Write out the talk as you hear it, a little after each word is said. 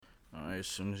Alright, as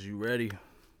soon as you ready.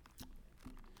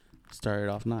 Started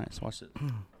off nice. Watch it.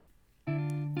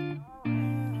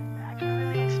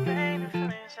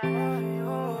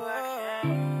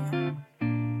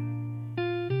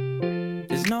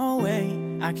 There's no way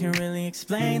I can really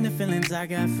explain the feelings I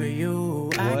got for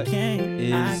you. What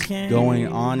is going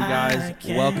on, guys?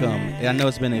 Welcome. And I know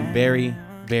it's been a very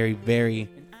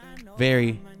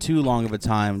too long of a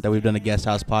time that we've done a guest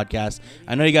house podcast.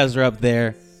 I know you guys are up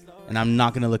there, and I'm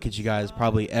not going to look at you guys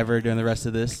probably ever during the rest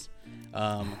of this.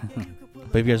 But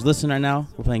if you guys listen right now,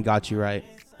 we're playing Got You Right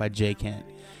by J. Kent.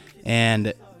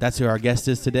 And that's who our guest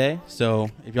is today. So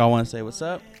if y'all want to say what's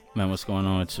up. Man, what's going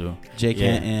on with you? J.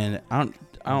 Kent, and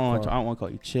I don't want to call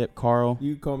you Chip, Carl.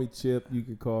 You can call me Chip. You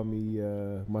can call me,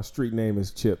 my street name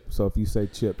is Chip. So if you say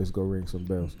Chip, it's going to ring some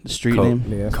bells. The street name?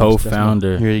 Yeah,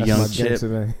 Co-founder. You're a young Chip.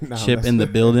 Chip in the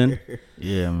building.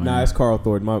 Yeah, man. Nah, it's Carl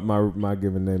Thornton. My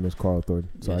given name is Carl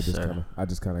Thornton. So Yes, I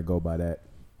just kind of go by that.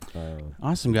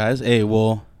 Awesome, guys. Hey,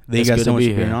 well, thank you guys so much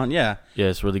for being on. Yeah. Yeah,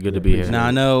 it's really good to be here. Now,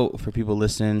 I know for people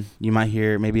listening, you might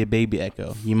hear maybe a baby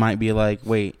echo. You might be like,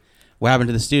 wait, what happened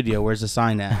to the studio? Where's the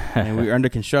sign at? And we're under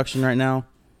construction right now.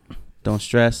 Don't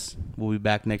stress. We'll be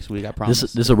back next week, I promise.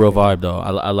 This is a real vibe, though.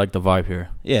 I like the vibe here.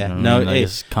 Yeah. You know what I mean?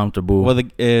 It's comfortable. Well,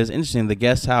 it's interesting. The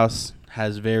guest house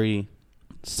has very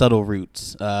subtle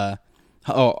roots, or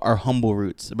humble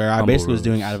roots. Where I basically was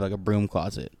doing it out of like a broom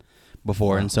closet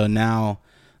before. Wow. And so now,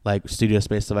 like studio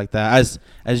space, stuff like that.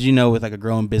 As you know, with like a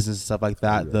growing business and stuff like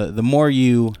that, the more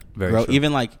you grow,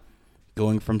 even like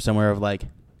going from somewhere of like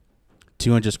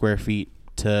 200 square feet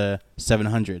to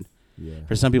 700. Yeah.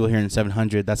 For some people here in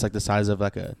 700, that's like the size of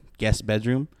like a guest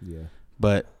bedroom. Yeah.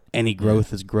 But any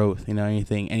growth is growth, you know.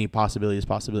 Any possibility is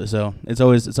possibility. So it's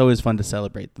always fun to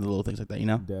celebrate the little things like that, you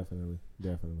know. Definitely.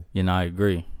 You know, I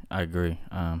agree.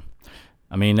 I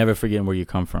mean, never forgetting where you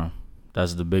come from.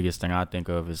 That's the biggest thing I think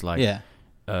of. Is like,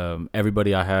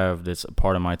 everybody I have that's a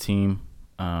part of my team,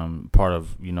 part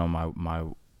of my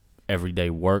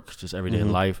everyday work, just everyday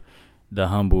life. The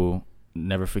humble.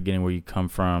 Never forgetting where you come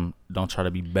from. Don't try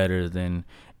to be better than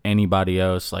anybody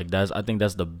else. Like I think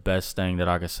that's the best thing that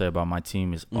I can say about my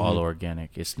team is all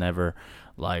organic. It's never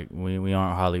like we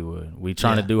aren't Hollywood. We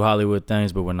trying to do Hollywood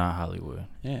things, but we're not Hollywood.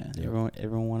 Yeah.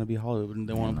 Everyone want to be Hollywood and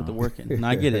they want to put the work in. And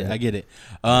I get it.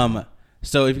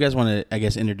 So if you guys want to, I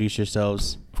guess, introduce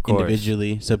yourselves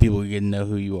individually so people can get to know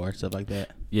who you are, stuff like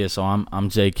that. Yeah. So I'm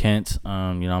J. Kent.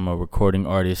 I'm a recording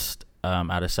artist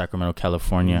out of Sacramento,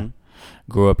 California.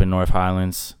 Grew up in North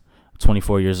Highlands,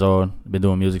 24 years old. Been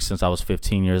doing music since I was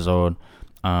 15 years old.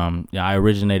 I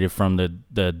originated from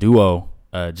the duo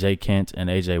J. Kent and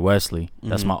AJ Wesley.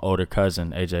 That's my older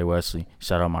cousin, AJ Wesley.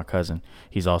 Shout out my cousin.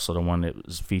 He's also the one that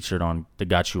was featured on the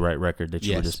Got You Right record that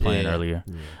you were just playing earlier.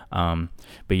 Yeah.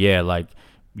 But yeah, like,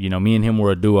 me and him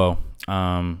were a duo.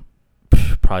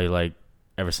 Probably like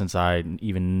ever since I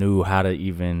even knew how to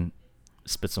even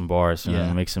spit some bars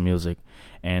and make some music.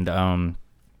 And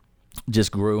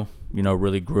just grew,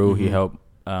 really grew. He helped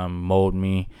mold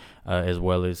me, as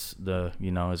well as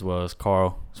as well as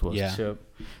Carl, as well as Chip,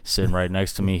 sitting right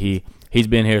next to me. He's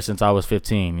been here since I was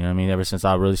 15. You know what I mean? Ever since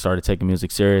I really started taking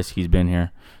music serious, he's been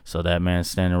here. So that man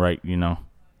standing right,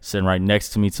 sitting right next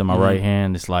to me to my right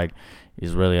hand, that's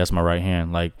my right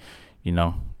hand. Like, I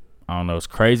don't know. It's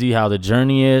crazy how the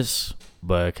journey is,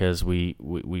 but because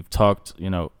we've talked,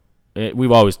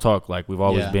 we've always talked, like we've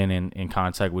always been in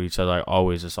contact with each other. Like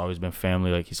always, it's always been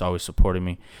family. Like he's always supported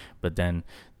me. But then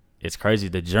it's crazy.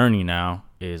 The journey now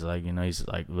is like, he's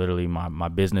like literally my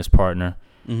business partner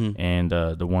and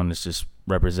the one that's just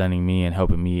representing me and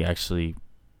helping me actually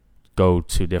go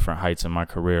to different heights in my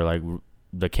career. Like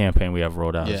the campaign we have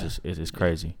rolled out is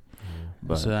crazy.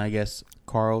 But so I guess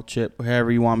Carl, Chip,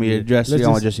 however you want me to address you.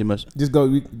 Just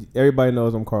go. Everybody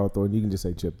knows I'm Carl Thornton. You can just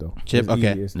say Chip though. Chip, it's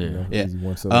okay. Easy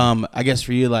one, so. I guess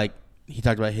for you, like he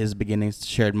talked about his beginnings,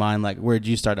 shared mine. Like where did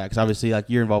you start at? Because obviously,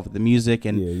 like you're involved with the music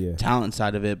and talent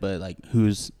side of it, but like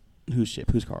who's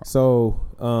Chip? Who's Carl? So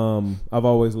I've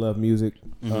always loved music.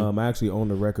 I actually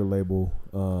owned a record label.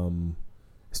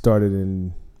 Started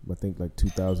in I think like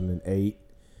 2008.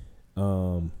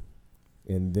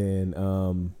 And then,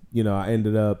 I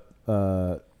ended up,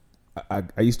 I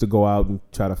used to go out and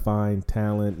try to find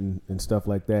talent and stuff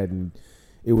like that. And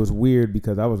it was weird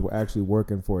because I was actually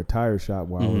working for a tire shop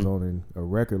while I was owning a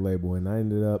record label. And I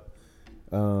ended up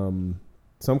some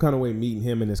kind of way meeting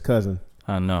him and his cousin.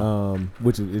 I know.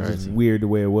 Which is just weird the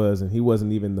way it was. And he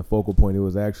wasn't even the focal point. It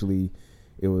was actually,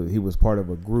 he was part of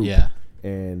a group. Yeah.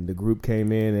 And the group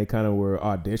came in, they kind of were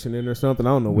auditioning or something. I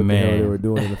don't know what the hell they were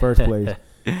doing in the first place.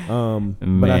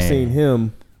 But I seen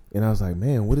him and I was like,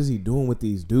 man, what is he doing with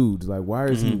these dudes? Like, why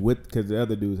is he with, because the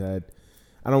other dudes had,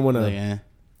 I don't want to. Like,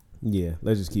 Yeah,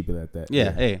 let's just keep it at that.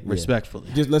 Yeah, hey, respectfully.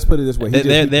 Just let's put it this way.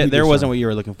 There wasn't what you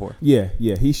were looking for. Yeah,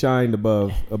 he shined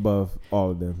above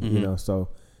all of them. Mm-hmm. You know, so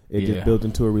it just built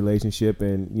into a relationship,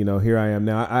 and you know, here I am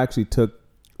now. I actually took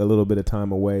a little bit of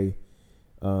time away,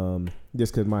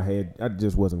 just because my head, I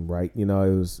just wasn't right. You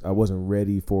know, I wasn't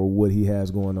ready for what he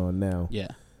has going on now. Yeah.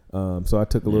 So I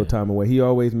took a little time away. He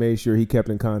always made sure he kept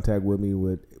in contact with me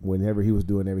whenever he was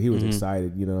doing everything. He was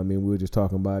excited. You know what I mean? We were just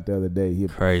talking about it the other day.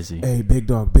 Crazy. Hey, big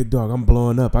dog, I'm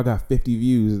blowing up. I got 50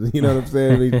 views. You know what I'm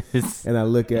saying? And I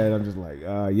look at it, I'm just like,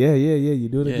 yeah, you're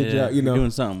doing a good job. You know, we're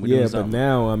doing something. But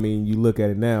now, I mean, you look at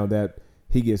it now that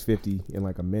he gets 50 in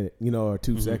like a minute, you know, or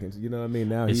 2 seconds. You know what I mean?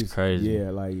 Now he's crazy.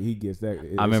 Yeah, like he gets that.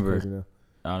 I remember,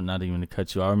 not even to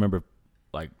cut you, I remember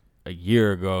like a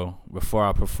year ago before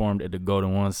I performed at the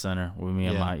Golden One Center with me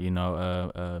and my, you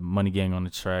know, Money Gang on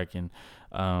the track and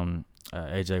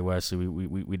AJ Wesley.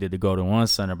 We did the Golden One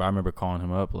Center, but I remember calling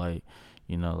him up like,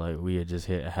 you know, like we had just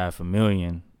hit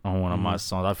 500,000 on one of my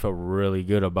songs. I felt really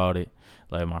good about it,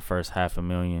 like my first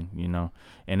 500,000, you know.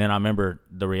 And then I remember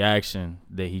the reaction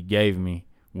that he gave me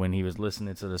when he was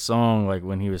listening to the song, like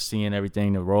when he was seeing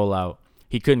everything to roll out.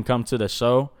 He couldn't come to the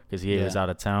show because he was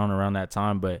out of town around that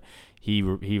time, but he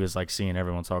was like seeing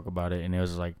everyone talk about it, and it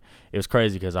was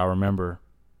crazy because I remember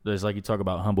there's like you talk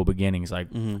about humble beginnings. Like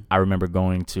I remember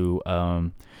going to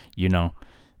you know,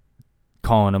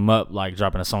 calling him up, like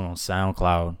dropping a song on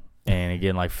SoundCloud and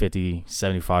getting like 50,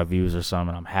 75 views or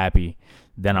something. I'm happy.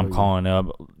 Then I'm calling up,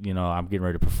 you know, I'm getting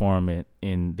ready to perform it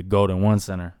in the Golden One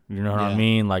Center. You know what I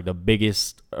mean? Like the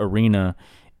biggest arena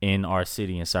in our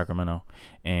city in Sacramento.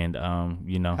 And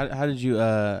you know, how did you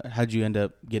end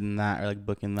up getting that or like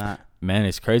booking that? Man,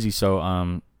 it's crazy.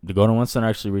 So the Golden One Center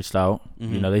actually reached out.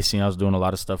 You know, they seen I was doing a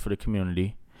lot of stuff for the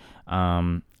community,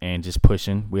 and just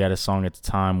pushing. We had a song at the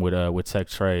time with Tech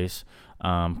Trace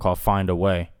called "Find a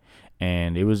Way,"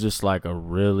 and it was just like a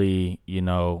really, you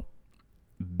know,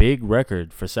 big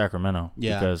record for Sacramento.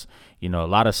 Yeah. Because, you know, a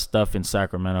lot of stuff in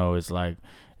Sacramento is like,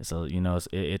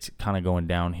 it's kind of going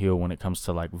downhill when it comes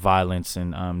to like violence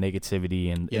and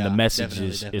negativity, and the message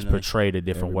is portrayed a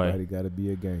different way. Everybody got to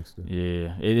be a gangster.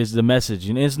 Yeah, it is the message,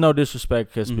 and it's no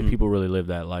disrespect because people really live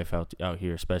that life out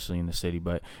here, especially in the city.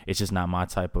 But it's just not my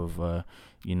type of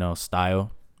you know,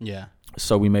 style. Yeah.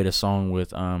 So we made a song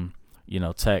with you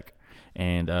know, Tech,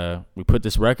 and we put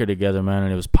this record together, man,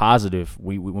 and it was positive.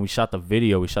 When we shot the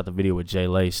video with Jay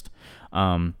Laced.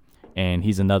 And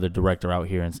he's another director out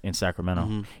here in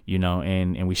Sacramento, you know,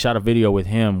 and we shot a video with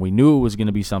him. We knew it was going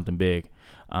to be something big.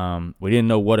 We didn't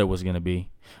know what it was going to be,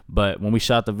 but when we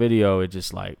shot the video, it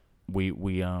just like, we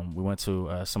went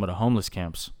to some of the homeless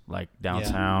camps, like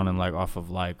downtown and like off of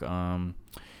like,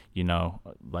 you know,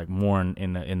 like more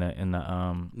in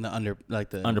the under, like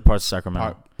the under parts of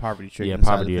Sacramento, poverty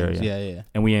area. Yeah.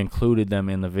 And we included them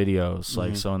in the videos,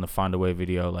 like, so in the Find a Way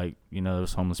video, like, you know, there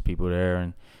was homeless people there,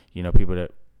 and, you know, people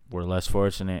that were less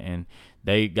fortunate, and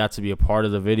they got to be a part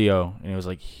of the video, and it was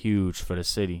like huge for the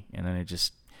city. And then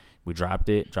we dropped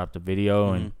the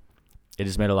video, and it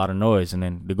just made a lot of noise. And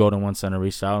then the Golden One Center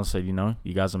reached out and said, you know,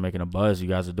 you guys are making a buzz, you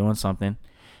guys are doing something,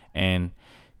 and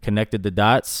connected the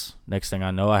dots. Next thing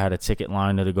I know, I had a ticket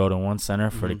line to the Golden One Center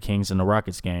for the Kings and the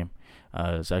Rockets game.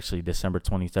 It was actually December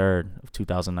 23rd of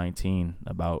 2019.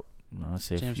 About, let's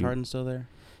say, James Harden's still there.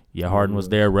 Yeah, Harden was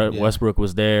there. Westbrook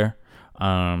was there.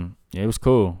 It was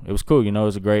cool. You know, it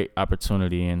was a great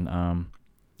opportunity, and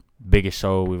biggest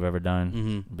show we've ever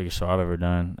done. Biggest show I've ever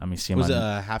done. I mean, was it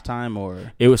halftime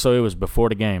or? It was before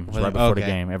the game. It was right before the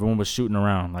game. Everyone was shooting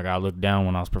around. Like, I looked down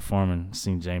when I was performing,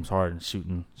 seen James Harden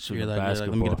shooting you're like,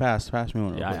 basketball. Let me get a pass. Pass me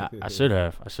one. Yeah, I should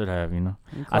have. You know,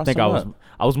 I think I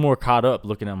was more caught up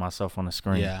looking at myself on the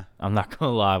screen. Yeah, I'm not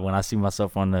gonna lie. When I see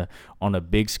myself on the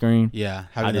big screen,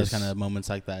 having those kind of moments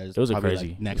like that is, it was probably crazy,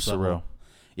 like next level. Surreal.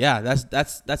 Yeah,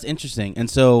 that's interesting. And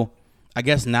so I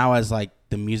guess now, as like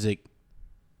the music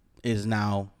is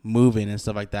now moving and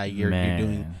stuff like that, you're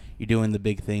doing the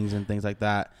big things and things like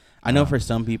that. I know for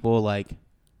some people, like,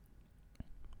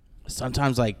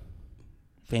 sometimes like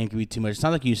fame can be too much. It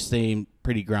sounds like you stay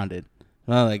pretty grounded.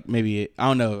 Well, like, maybe I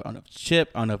don't know if it's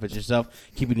Chip, I don't know if it's yourself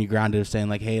keeping you grounded, saying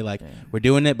like, hey, like, we're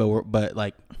doing it, but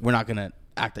we're not gonna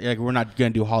act like we're not gonna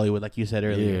do Hollywood, like you said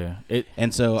earlier.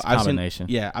 And so I've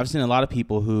seen a lot of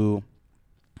people who,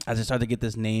 as they start to get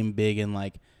this name big in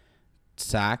like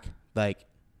Sac, like,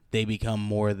 they become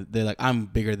more. They're like, I'm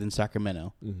bigger than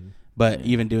Sacramento. But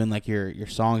even doing like your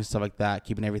songs and stuff like that,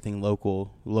 keeping everything local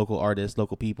artists,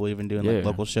 local people, even doing like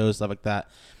local shows, stuff like that.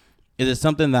 Is it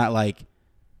something that, like,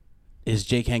 is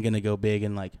J. Kent gonna go big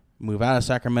and like move out of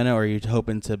Sacramento, or are you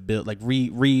hoping to build, like,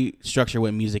 restructure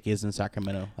what music is in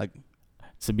Sacramento? Like,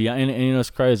 To be, and you know, it's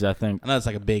crazy. I think I know it's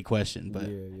like a big question, but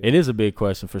it is a big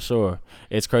question for sure.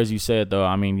 It's crazy you said though.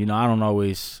 I mean, you know, I don't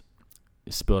always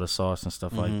spill the sauce and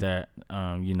stuff like that.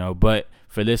 You know, but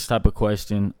for this type of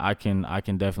question, I can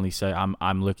definitely say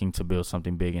I'm looking to build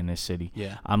something big in this city.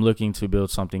 Yeah. I'm looking to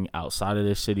build something outside of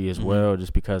this city as well,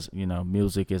 just because, you know,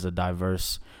 music is a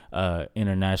diverse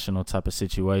international type of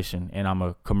situation, and I'm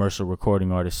a commercial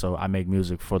recording artist, so I make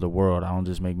music for the world. I don't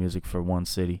just make music for one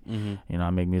city. You know, I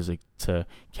make music to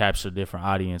capture different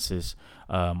audiences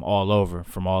all over,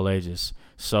 from all ages.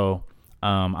 So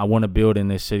I want to build in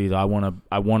this city, though.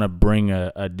 I want to bring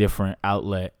a different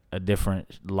outlet, a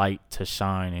different light to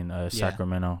shine in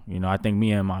Sacramento. You know, I think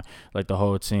me and the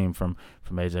whole team, from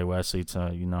AJ Wesley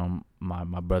to, you know,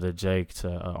 my brother Jake to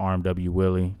RMW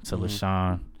Willie to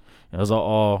LaShawn, those are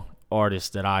all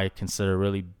artists that I consider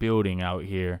really building out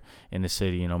here in the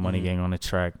city. You know, Money Gang on the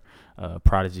track,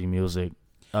 Prodigy Music,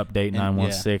 Update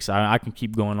 916. I can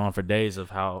keep going on for days of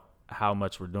how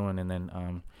much we're doing, and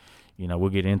then you know,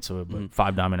 we'll get into it, but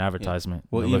Five Diamond Advertisement.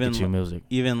 Well, Look At You Music.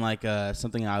 Even like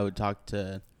something I would talk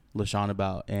to LaShawn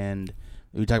about, and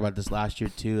we talked about this last year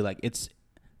too. Like, it's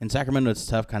in Sacramento, it's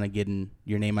tough kind of getting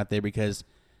your name out there, because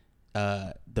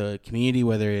the community,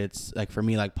 whether it's like for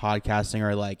me, like podcasting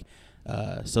or like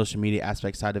social media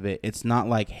aspect side of it, it's not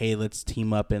like, hey, let's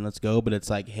team up and let's go, but it's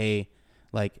like, hey,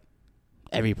 like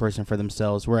every person for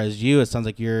themselves. Whereas you, it sounds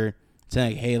like you're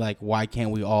saying, like, hey, like, why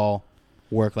can't we all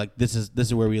work? Like, this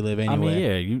is where we live anyway.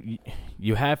 I mean, yeah,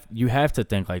 you have to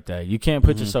think like that. You can't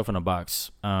put yourself in a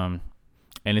box. And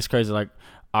it's crazy. Like,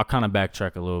 I'll kind of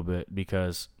backtrack a little bit,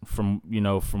 because from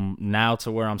now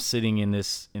to where I'm sitting in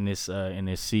this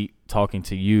seat talking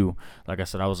to you, like I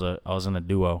said, I was in a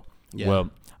duo. Yeah. Well,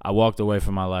 I walked away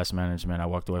from my last management. I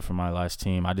walked away from my last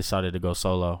team. I decided to go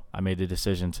solo. I made the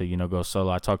decision to, you know, go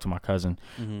solo. I talked to my cousin.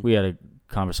 We had a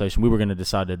conversation. We were going to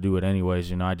decide to do it anyways.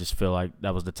 You know, I just feel like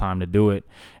that was the time to do it.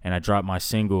 And I dropped my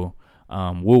single,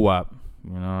 Woo Wop.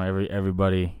 You know,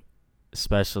 everybody,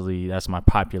 especially, that's my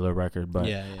popular record. But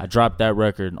I dropped that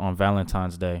record on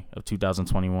Valentine's Day of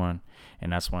 2021.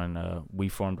 And that's when we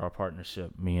formed our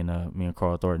partnership, me and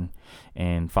Carl Thornton,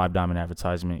 and Five Diamond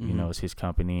Advertisement, you know, is his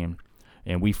company.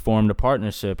 And we formed a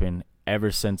partnership, and ever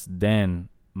since then,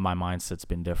 my mindset's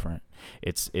been different.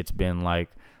 It's been like,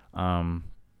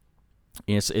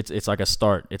 it's like a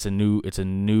start. It's a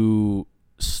new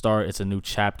start. It's a new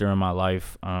chapter in my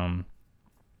life. And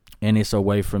it's a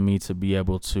way for me to be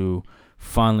able to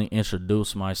finally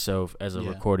introduce myself as a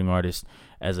recording artist,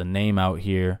 as a name out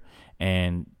here,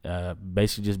 and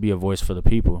basically just be a voice for the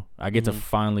people. I get to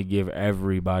finally give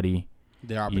everybody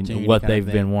their opportunity, what they've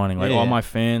been wanting. Like all my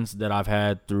fans that I've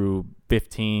had through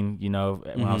 15, you know,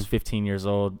 when I was 15 years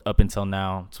old up until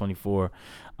now, 24,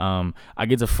 I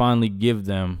get to finally give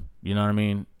them, you know what I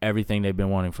mean, everything they've been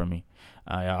wanting from me.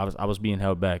 I was being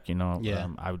held back, you know.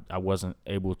 I wasn't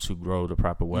able to grow the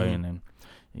proper way, and then,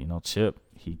 you know, Chip,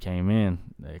 he came in.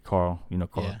 Carl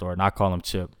Thornton. I call him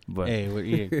Chip, but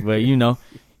but you know,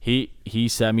 he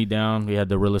sat me down. We had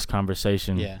the realest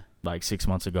conversation like 6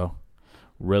 months ago.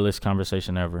 Realest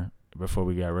conversation ever, before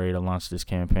we got ready to launch this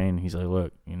campaign. He's like,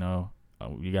 look, you know,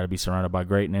 you got to be surrounded by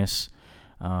greatness.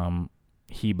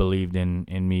 He believed in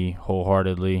me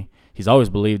wholeheartedly. He's always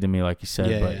believed in me, like you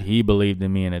said, but he believed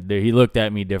in me, and he looked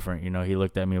at me different. You know, he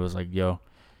looked at me and was like, yo,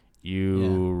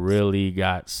 you really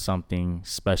got something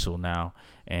special now.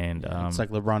 And it's like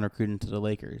LeBron recruiting to the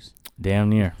Lakers. Damn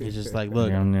near. He's just like,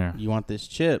 look, you want this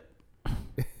chip?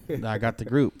 I got the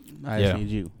group. I just need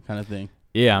you, kind of thing.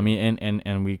 Yeah, I mean,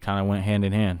 and we kind of went hand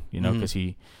in hand, you know, because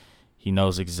he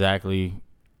knows exactly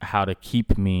how to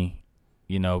keep me,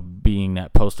 you know, being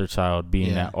that poster child,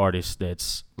 being that artist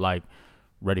that's like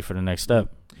ready for the next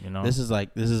step, you know. This is like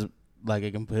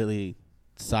a completely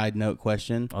side note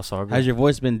question. Oh, sorry. Has your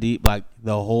voice been deep like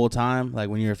the whole time, like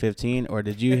when you were 15, or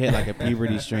did you hit like a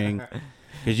puberty string?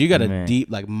 Because you got a deep,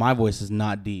 like my voice is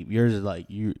not deep. Yours is like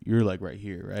you're like right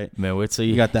here, right? Man, wait till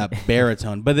you got that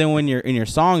baritone. But then when you're in your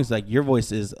songs, like your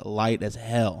voice is light as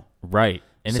hell. Right,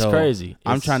 and so it's crazy.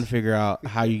 I'm trying to figure out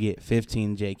how you get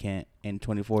 15 J Kent and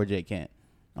 24 J Kent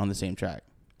on the same track.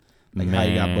 Like how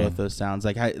you got both those sounds.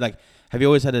 Like have you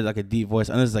always had a deep voice?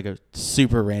 And this is like a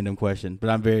super random question,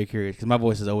 but I'm very curious because my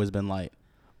voice has always been light.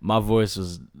 My voice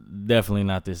was definitely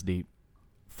not this deep.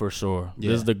 For sure.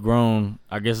 This is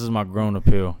I guess this is my grown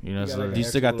appeal. You know, do you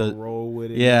still got the roll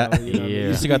with it? Yeah.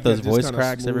 You still got those voice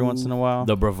cracks every once in a while.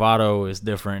 The bravado is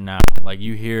different now. Like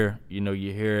you hear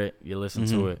it, you listen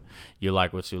to it, you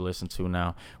like what you listen to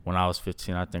now. When I was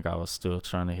 15, I think I was still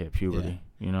trying to hit puberty.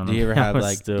 You know what I mean? Do you ever have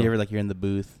like you're in the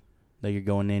booth, like you're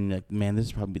going in, like, man, this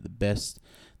is probably the best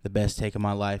the best take of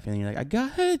my life, and you're like, I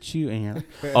got you, and you're like,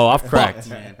 Oh, I've cracked.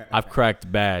 man. I've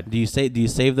cracked bad. Do you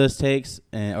save those takes,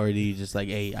 or do you just like,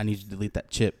 hey, I need you to delete that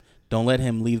chip? Don't let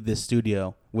him leave this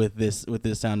studio with this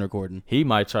sound recording. He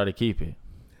might try to keep it.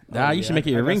 Nah, you should make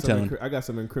it your ringtone. I got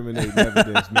some incriminating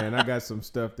evidence, man. I got some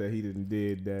stuff that he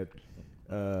did that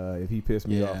if he pissed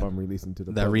me off, I'm releasing to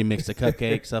the that public. remix the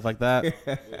cupcake stuff like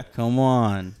that. Come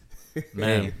on,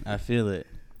 Man. Hey, I feel it.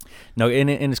 No, and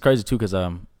it's crazy too, because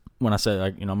when I said,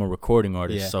 like, you know, I'm a recording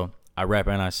artist, Yeah. so I rap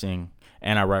and I sing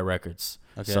and I write records.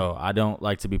 Okay. So I don't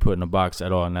like to be put in a box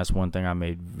at all, and that's one thing I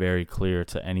made very clear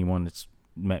to anyone that's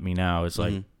met me now. It's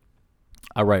like,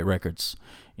 I write records.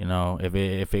 You know,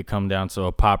 if it come down to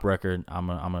a pop record, I'm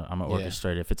a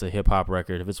orchestrator. If it's a hip hop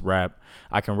record, if it's rap,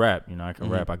 I can rap. You know, I can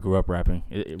rap. I grew up rapping.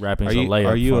 Rapping's a layup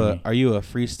for me. Are you a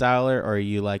freestyler, or are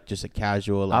you like just a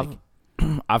casual like?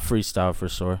 I freestyle for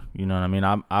sure. You know what I mean?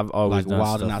 I've always like done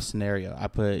wild stuff. and out scenario. I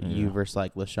put you versus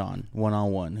like LaShawn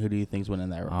 1-on-1. Who do you think's winning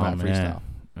that Oh, freestyle?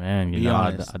 Man, you Be know,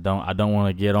 honest. I don't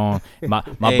want to get on. My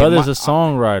Hey, brother's a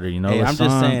songwriter. You know, Hey, I'm just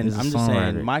LaShawn saying. is a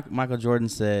songwriter. Michael Jordan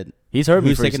said, He's heard me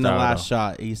 "Who's taking the freestyle, last though.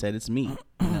 shot?" He said, "It's me."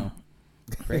 You know,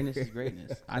 greatness is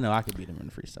greatness. I know I could beat him in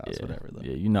the freestyles, Yeah, whatever. Though.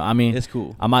 yeah, you know, I mean, It's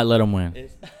cool. I might let him win.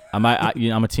 I'm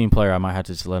a team player. I might have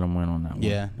to just let him win on that one.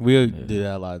 Yeah, we do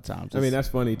that a lot of times. I mean, that's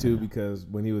funny too, because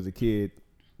when he was a kid,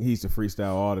 he used to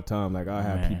freestyle all the time. Like, I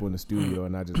have people in the studio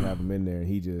and I just have him in there and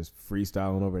he just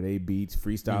freestyling over their beats,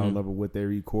 freestyling over what they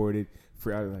recorded.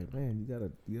 I was like, man, you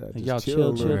gotta y'all just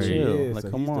chill. chill. Yeah, Like,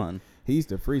 so come on. He used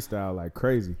to freestyle like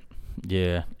crazy.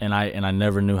 Yeah, and I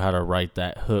never knew how to write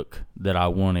that hook that I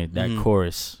wanted, that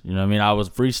chorus. You know what I mean? I was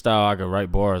freestyle, I could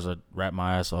write bars, I'd rap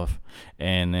my ass off.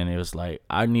 And then it was like,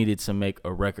 I needed to make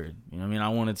a record. You know what I mean? I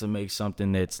wanted to make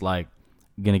something that's like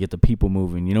gonna get the people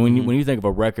moving. You know, when you think of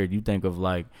a record, you think of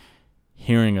like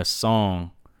hearing a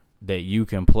song that you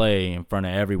can play in front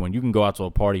of everyone. You can go out to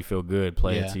a party, feel good,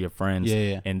 play it to your friends,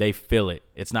 and they feel it.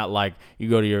 It's not like you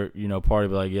go to your party,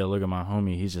 be like, yeah, look at my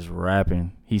homie, he's just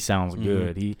rapping, he sounds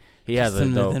good, he has a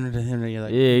dope, you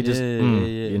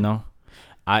know.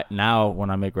 I now when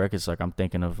I make records, like, I'm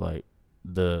thinking of like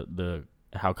the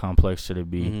how complex should it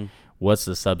be, what's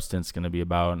the substance going to be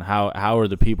about, and how are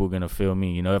the people going to feel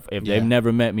me? You know, if they've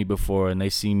never met me before and they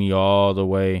see me all the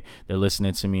way, they're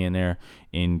listening to me and they're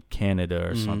in Canada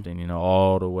or something, you know,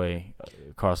 all the way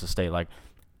across the state, like,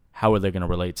 how are they going to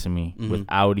relate to me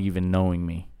without even knowing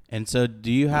me? And so,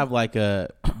 do you have like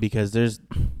because there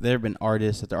have been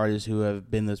artists who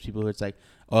have been those people who it's like,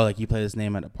 oh, like you play this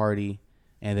name at a party,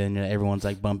 and then everyone's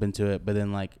like bump into it, but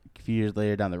then like a few years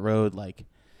later down the road, like,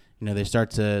 you know, they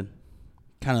start to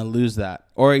kind of lose that.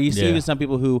 Or you see even some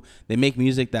people who they make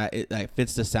music that it like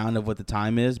fits the sound of what the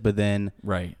time is, but then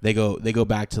they go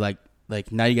back to like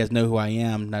now you guys know who I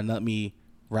am, now let me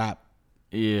rap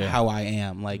how I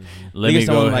am. Like, let me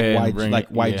someone go ahead like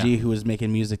YG who was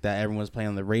making music that everyone was playing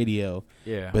on the radio.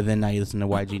 Yeah. But then now you listen to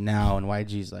YG now, and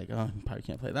YG's like, oh, you probably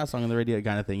can't play that song on the radio,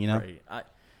 kind of thing, you know? Right.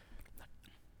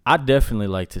 I definitely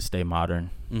like to stay modern.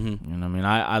 You know what I mean?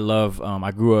 I love,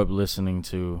 I grew up listening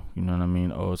to, you know what I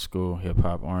mean, old school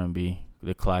hip-hop, R&B,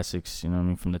 the classics, you know what I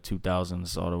mean, from the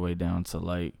 2000s all the way down to,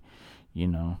 like, you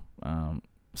know,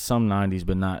 some 90s,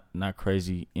 but not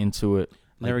crazy into it.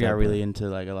 Never got really into,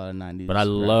 like, a lot of 90s. But I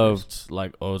loved,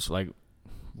 like, like,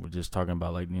 we're just talking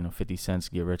about, like, you know, 50 Cent's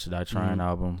Get Rich or Die Trying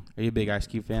album. Are you a big Ice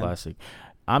Cube fan? Classic.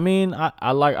 I mean,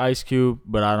 I like Ice Cube,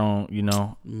 but I don't, you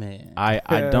know. Man. I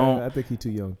don't. I think he's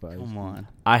too young for Ice. Come on.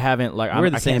 I haven't, like,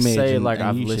 We're the I same can't age, say, and like,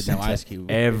 I've you should listened know to Ice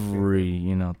Cube. every,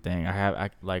 you know, thing.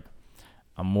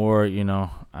 I'm more, you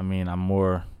know, I mean, I'm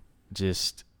more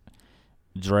just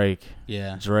Drake.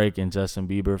 Yeah. Drake and Justin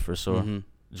Bieber for sure.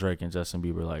 Drake and Justin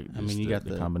Bieber, like, I mean, you got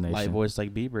the combination. light voice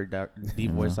like Bieber,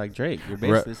 deep voice like Drake. You're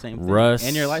basically the same thing. Russ,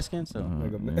 and you're light skinned, so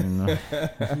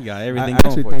you got everything I going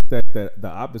actually for you. think that the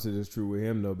opposite is true with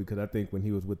him, though, because I think when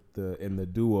he was in the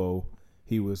duo,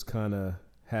 he was kind of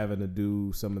having to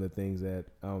do some of the things that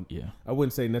I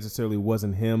wouldn't say necessarily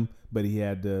wasn't him, but he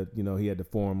had to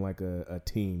form like a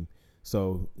team.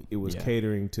 So it was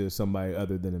catering to somebody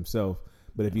other than himself.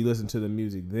 But if you listen to the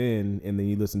music then, and then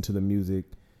you listen to the music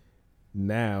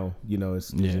now, you know,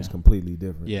 it's just completely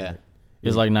different. Yeah.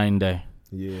 It's like night and day.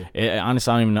 Yeah.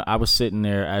 Honestly, I don't even know. I was sitting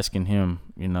there asking him,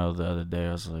 you know, the other day,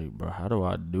 I was like, bro, how do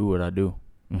I do what I do?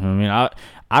 You know what I mean?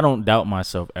 I don't doubt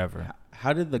myself ever.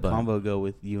 How did the convo go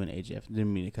with you and AJ? I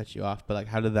didn't mean to cut you off, but like,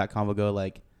 how did that convo go?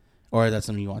 Like, or is that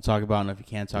something you want to talk about? And if you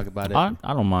can't talk about it,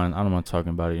 I don't mind. I don't mind talking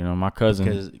about it. You know, my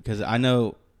cousin, because I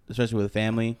know, especially with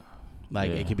family,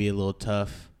 like it could be a little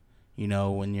tough. You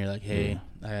know, when you're like, hey,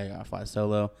 I gotta fly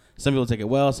solo. Some people take it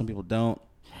well, some people don't.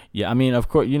 Yeah, I mean, of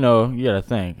course, you know, you gotta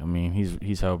think. I mean,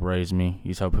 he's helped raise me.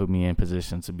 He's helped put me in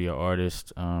position to be an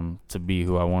artist, to be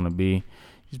who I want to be.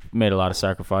 He's made a lot of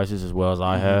sacrifices as well as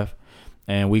I have,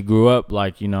 and we grew up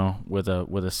like, you know, with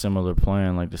a similar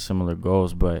plan, like the similar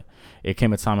goals. But it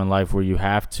came a time in life where you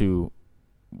have to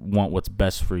want what's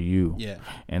best for you. Yeah.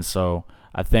 And so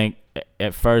I think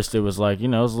at first it was like, you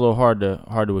know, it was a little hard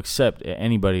to accept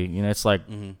anybody. You know, it's like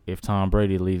if Tom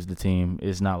Brady leaves the team,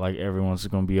 it's not like everyone's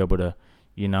going to be able to,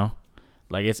 you know,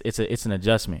 like it's an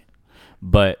adjustment.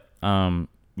 But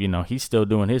you know, he's still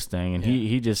doing his thing, and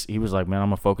he was like, man, I'm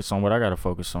gonna focus on what I gotta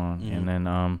focus on. And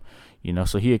then you know,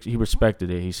 so he respected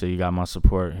it. He said, you got my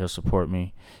support, he'll support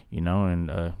me, you know,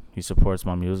 and he supports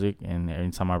my music. And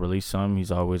anytime I release something,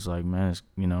 he's always like, man, it's,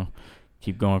 you know,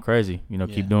 keep going crazy, you know,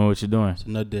 keep doing what you're doing. So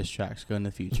no diss tracks go in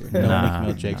the future. No Meek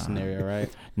Mill Drake scenario, right?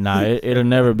 Nah, it'll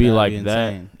never be like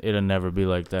that. It'll never be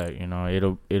like that, you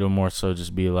know. It'll more so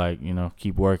just be like, you know,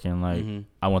 keep working. Like,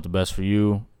 I want the best for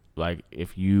you. Like,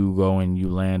 if you go and you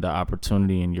land an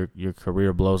opportunity and your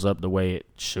career blows up the way it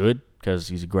should, because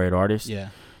he's a great artist,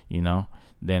 you know,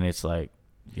 then it's like,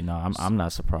 you know, I'm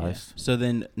not surprised. Yeah. So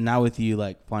then now with you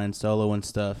like flying solo and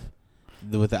stuff,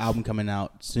 with the album coming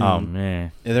out soon. Oh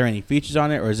man, are there any features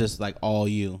on it, or is this like all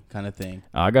you kind of thing?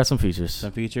 I got some features.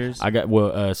 Some features. I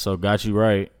got so Got You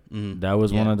Right. That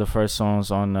was one of the first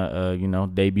songs on the you know,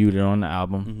 debuted on the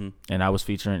album, and I was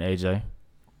featuring AJ.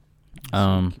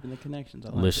 Keeping the connections.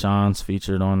 LaShawn's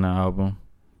featured on the album.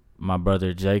 My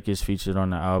brother Jake is featured on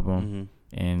the album,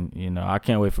 and you know, I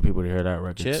can't wait for people to hear that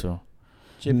record. Chip? So.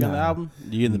 Chip on the album?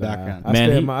 You in the background?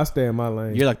 I stay in my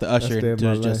lane. You're like the usher to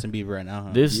Justin Bieber right now,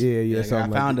 huh? Yeah. Like, I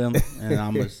found him, and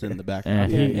I'm just sitting in the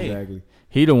background. Exactly.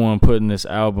 He the one putting this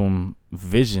album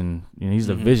vision. You know, he's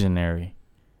the visionary.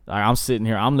 Like, I'm sitting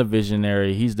here, I'm the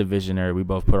visionary, he's the visionary. We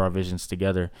both put our visions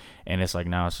together, and it's like,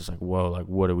 now it's just like, whoa, like,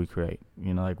 what do we create?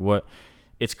 You know, like, what?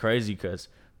 It's crazy because,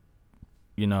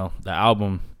 you know, the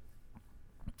album,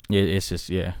 it's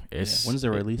just, it's. When's the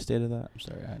release date of that? I'm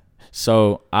sorry.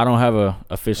 So I don't have a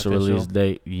official release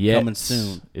date yet. Coming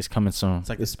soon. It's coming soon. It's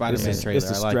like the Spider-Man trailer. It's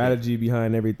the strategy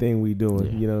behind everything we doing.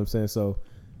 Yeah. You know what I'm saying? So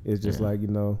it's just like, you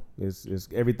know, it's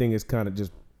everything is kind of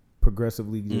just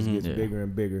progressively just gets bigger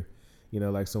and bigger. You know,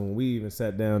 like, so when we even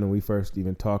sat down and we first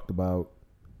even talked about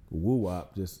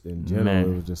woo-wop just in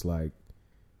general, it was just like,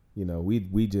 you know,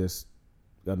 we just,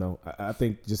 you know, I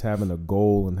think just having a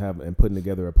goal and putting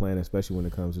together a plan, especially when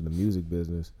it comes to the music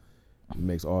business, it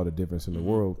makes all the difference in the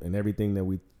world. And everything that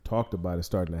we talked about is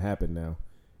starting to happen now.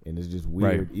 And it's just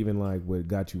weird. Right. Even like what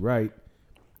Got You Right,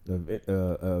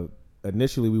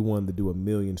 initially we wanted to do 1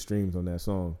 million streams on that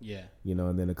song. Yeah. You know,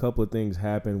 and then a couple of things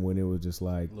happened when it was just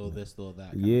like, little this, little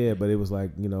that. Yeah, but it was like,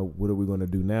 you know, what are we going to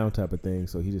do now type of thing.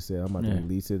 So he just said, I'm not going to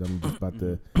release it. I'm just about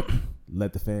to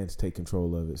let the fans take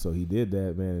control of it. So he did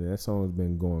that, man. And that song's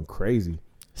been going crazy.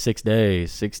 6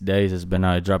 days. 6 days has been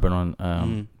out. Dropping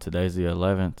on, today's the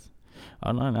 11th.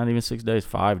 Oh, no, not even 6 days,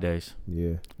 5 days.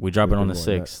 Yeah. We drop it on the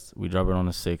 6th. We drop it on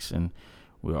the 6th, and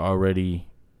we're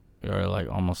like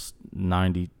almost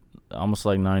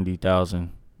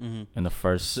 90,000 in the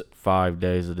first 5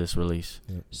 days of this release.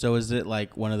 Yeah. So is it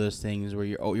like one of those things where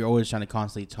you're always trying to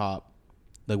constantly top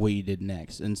like what you did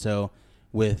next? And so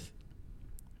with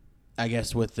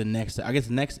the next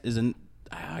isn't,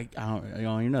 I don't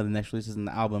even know, the next release isn't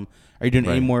the album. Are you doing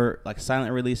any more like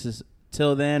silent releases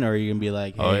till then, or are you gonna be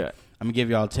like, hey, I'm gonna give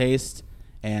y'all a taste,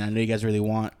 and I know you guys really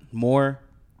want more,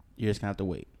 you're just gonna have to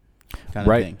wait, kind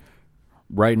of thing?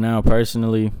 Right now,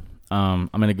 personally, I'm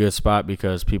in a good spot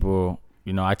because people,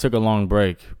 you know, I took a long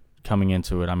break coming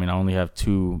into it. I mean, I only have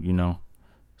 2, you know,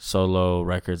 solo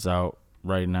records out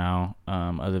right now,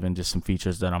 other than just some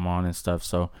features that I'm on and stuff.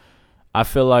 So I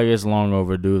feel like it's long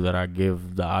overdue that I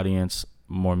give the audience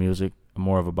more music,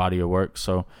 more of a body of work.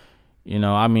 So, you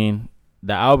know, I mean,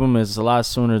 the album is a lot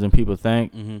sooner than people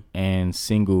think, and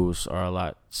singles are a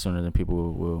lot sooner than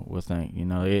people will think. You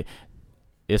know,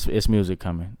 it's music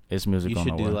coming. It's music on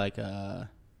the way. You should do like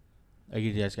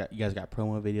you guys got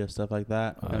promo video stuff like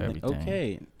that. Everything.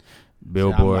 Okay.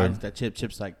 Billboard. So that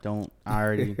Chip's like, don't. I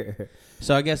already.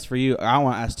 So I guess for you, I don't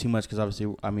want to ask too much because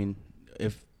obviously, I mean,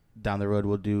 if down the road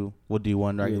we'll do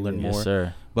one, right? You learn more. Yes,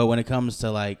 sir. But when it comes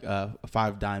to like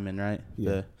 5 Diamond, right?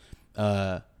 Yeah.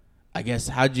 I guess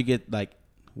how'd you get like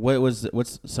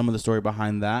what's some of the story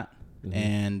behind that,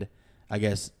 and I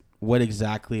guess what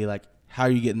exactly, like, how are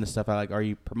you getting the stuff out? Like, are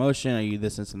you promotion? Are you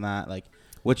this and that? Like,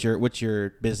 what's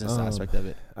your business aspect of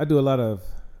it? I do a lot of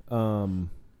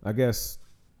I guess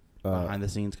behind the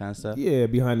scenes kind of stuff. Yeah,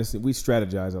 behind the scenes, we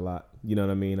strategize a lot. You know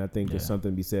what I mean? I think there's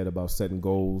something to be said about setting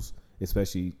goals,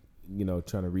 especially, you know,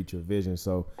 trying to reach your vision.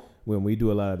 So when we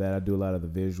do a lot of that, I do a lot of the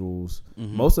visuals.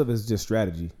 Mm-hmm. Most of it's just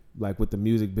strategy. Like with the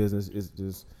music business, it's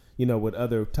just, you know, with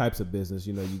other types of business,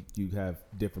 you know, you have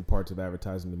different parts of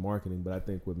advertising and marketing. But I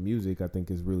think with music, I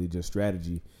think is really just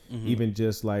strategy. Mm-hmm. Even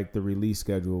just like the release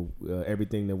schedule,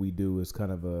 everything that we do is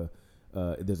kind of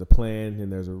there's a plan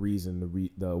and there's a reason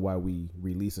why we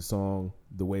release a song,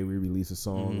 the way we release a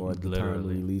song, or the time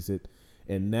we release it.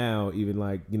 And now, even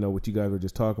like, you know, what you guys were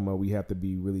just talking about, we have to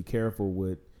be really careful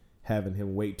with having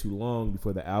him wait too long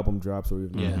before the album drops or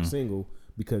even the single,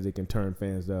 because it can turn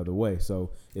fans the other way.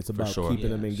 So it's about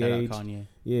keeping them engaged. Shout out Kanye.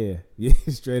 Yeah,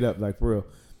 straight up, like for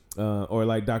real. Or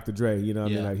like Dr. Dre, you know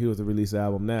what I mean? Like he was to release the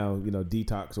album now, you know,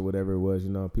 Detox or whatever it was, you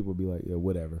know, people be like, yeah,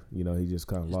 whatever. You know, he just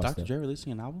kind of lost Dr. Dre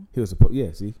releasing an album? He was supposed,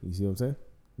 see? You see what I'm saying?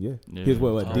 Yeah. His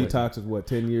Detox is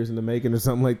 10 years in the making or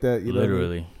something like that? You know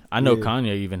literally. I know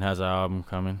Kanye even has an album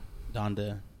coming.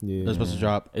 Donda. Yeah. It was supposed to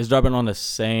drop. It's dropping on the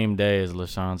same day as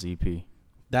LaShawn's EP.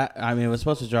 It was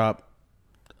supposed to drop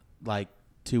like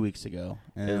 2 weeks ago.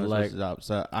 And it was supposed to drop.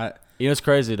 So You know, it's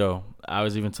crazy though. I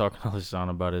was even talking to LaShawn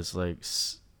about it. It's like,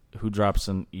 who drops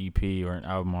an EP or an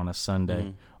album on a Sunday?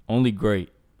 Mm-hmm. Only great.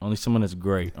 Only someone that's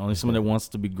great. Only someone that wants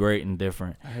to be great and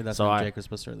different. I heard that's so when Jake was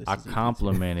supposed to release his EP.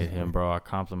 complimented him, bro. I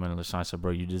complimented LaShawn. I said,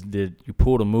 bro, you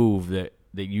pulled a move that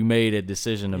you made a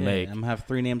decision to make. I'm going to have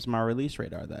 3 names on my release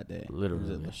radar that day.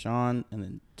 Literally. It was LaShawn and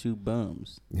then 2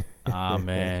 booms. Ah,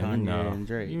 man. Kanye and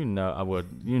Drake.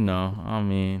 I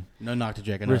mean. No knock to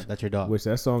Drake. I know that's your dog. Which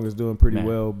that song is doing pretty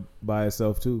well by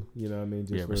itself too. You know what I mean?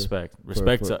 Just respect.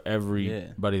 Respect to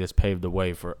everybody that's paved the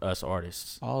way for us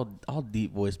artists. All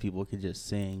deep voice people could just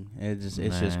sing. It's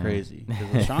just crazy.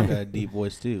 Because LaShawn got a deep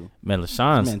voice too. Man,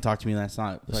 LaShawn's talked to me last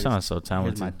night. LaShawn's so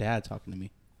talented. Here's my dad talking to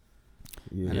me.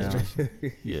 Yeah.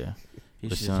 Yeah.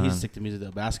 He's stick to music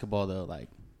though. Basketball though, like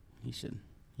he should,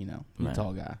 he's a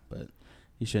tall guy, but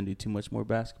he shouldn't do too much more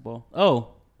basketball.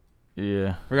 Oh,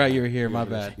 yeah. Forgot you were here. My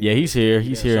bad. Yeah, he's here.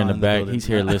 He's here in the back. building. He's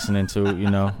here listening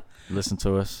to listen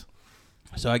to us.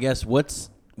 So I guess what's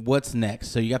next?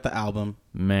 So you got the album,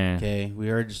 man. Okay, we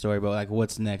heard your story, but like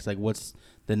what's next? Like what's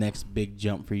the next big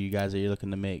jump for you guys that you're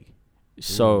looking to make?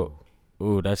 So,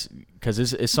 that's because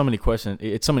it's so many questions.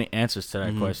 It's so many answers to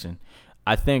that question.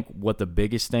 I think what the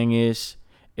biggest thing is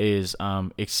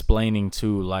explaining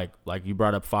to like you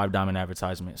brought up 5 Diamond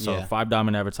Advertisement. So 5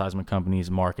 Diamond Advertisement companies,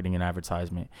 marketing and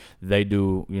advertisement, they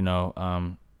do,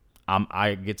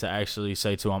 I get to actually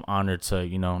say I'm honored to,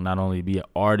 not only be an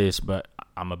artist, but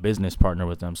I'm a business partner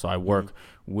with them. So I work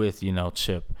with,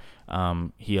 Chip.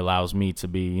 He allows me to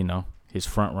be, his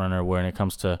front runner when it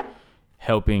comes to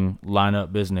helping line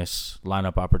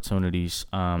up opportunities,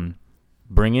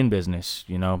 bring in business,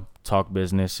 talk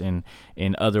business in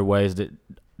other ways that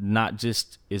not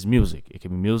just is music. It could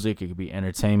be music. It could be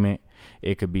entertainment.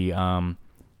 It could be,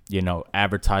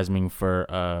 advertising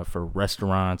for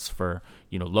restaurants, for,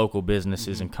 local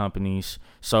businesses and companies.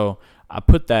 So I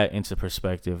put that into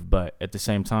perspective, but at the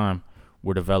same time,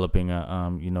 we're developing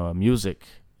a music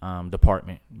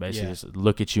department. Basically, it's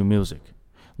Look At You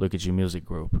Music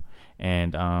Group.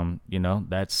 And,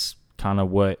 that's kind of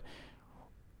what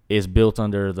is built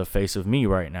under the face of me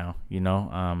right now,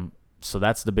 so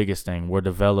that's the biggest thing. We're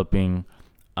developing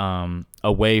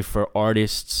a way for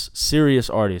artists, serious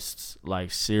artists,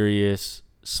 like serious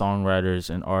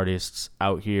songwriters and artists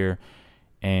out here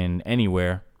and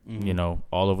anywhere,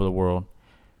 all over the world,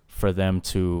 for them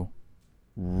to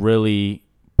really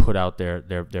put out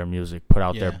their music, put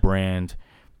out their brand,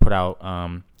 put out,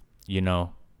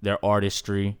 their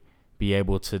artistry, be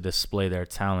able to display their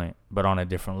talent, but on a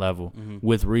different level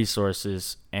with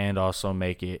resources, and also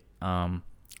make it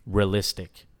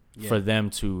realistic for them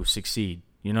to succeed.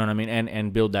 You know what I mean?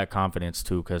 And build that confidence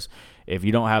too, because if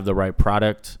you don't have the right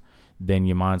product, then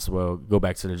you might as well go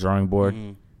back to the drawing board,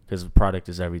 because the product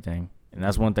is everything. And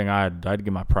that's one thing I had to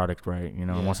get my product right.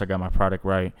 And once I got my product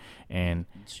right, and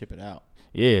ship it out.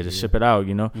 Ship it out.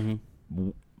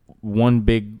 One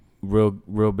big,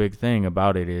 real big thing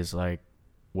about it is like,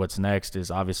 what's next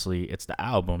is obviously it's the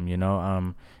album.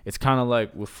 It's kind of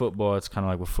like with football. It's kind of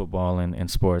like with football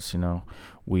and sports.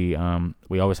 We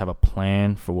always have a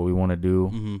plan for what we want to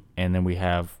do, and then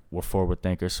we're forward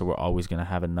thinkers, so we're always gonna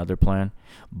have another plan.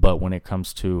 But when it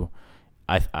comes to,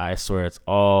 I swear it's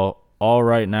all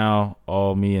right now.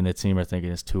 All me and the team are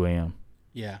thinking it's 2 a.m.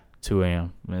 Yeah, 2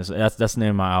 a.m. That's the name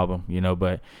of my album.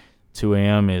 But 2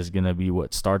 a.m. is gonna be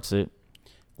what starts it.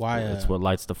 Why? It's what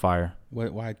lights the fire.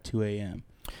 Why 2 a.m.?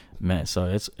 Man, so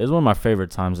it's one of my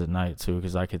favorite times at night too,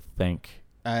 because I could think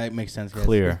It makes sense.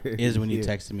 Clear. Is when you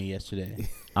texted me yesterday.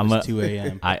 I'm 2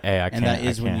 a.m. I can't. And that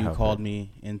is when you help called it.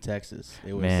 me in Texas.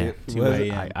 It was Man, 2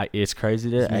 a.m. It's crazy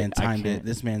This that man I timed it. can't.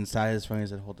 This man decided his phone and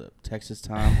said, "Hold up, Texas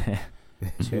time,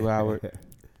 2 hour."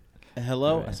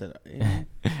 Hello, Right. I said.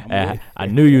 Yeah, I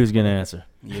knew you was gonna answer.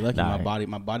 You're lucky. Nah.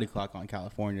 My body clock on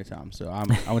California time, so I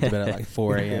went to bed at like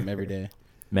 4 a.m. every day.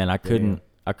 Man, I couldn't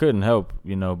help,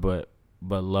 but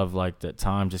love like that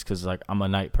time just because like I'm a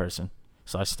night person,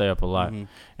 so I stay up a lot, Mhm.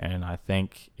 and I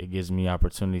think it gives me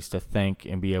opportunities to think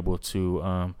and be able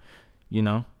to,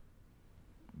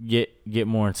 get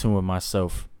more in tune with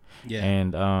myself. Yeah.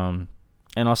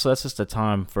 And also that's just a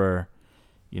time for,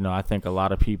 I think a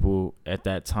lot of people at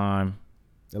that time.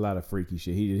 A lot of freaky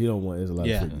shit. He don't want. There's a lot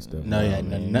of freaky stuff.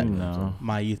 No.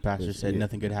 My youth pastor said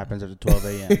nothing good happens after 12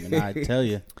 a.m. And I tell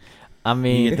you, I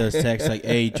mean, you get those texts like,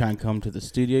 "Hey, you trying to come to the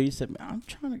studio?" You said, "Man, I'm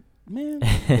trying to, man."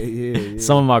 Yeah.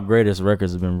 Some of my greatest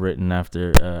records have been written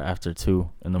after 2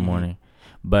 in the morning,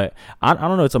 but I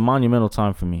don't know. It's a monumental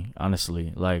time for me,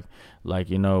 honestly. Like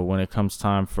when it comes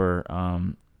time for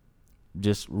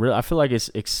just real. I feel like it's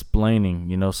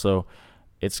explaining. So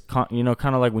it's kind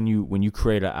of like when you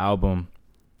create an album,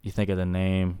 you think of the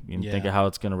name, you think of how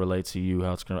it's gonna relate to you,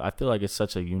 I feel like it's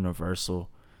such a universal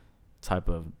type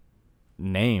of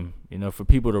name, for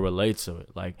people to relate to it.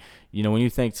 Like, when you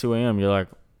think 2 a.m., you're like,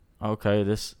 okay,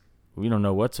 we don't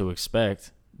know what to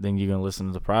expect. Then you're gonna listen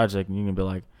to the project and you're gonna be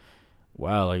like,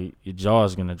 wow, like your jaw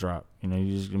is gonna drop.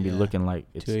 You're just gonna be looking like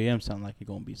it's 2 a.m. sound like it's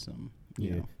gonna be some,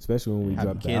 especially when we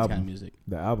drop the kids album. kind of music.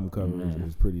 The album cover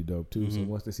is pretty dope too. So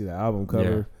once they see the album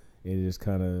cover, it just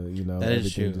kind of that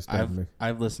is true. Just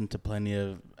I've listened to plenty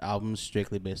of albums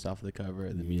strictly based off of the cover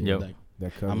of the music. Yep. Like,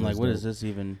 that cover I'm like, what dope. is this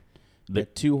even? The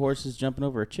 2 horses jumping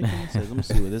over a chicken. It says, let me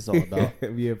see what this is all about.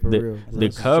 Yeah, for real. The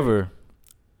cover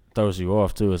throws you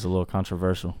off too. It's a little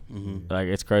controversial. Mm-hmm. Like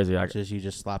it's crazy. Like Just you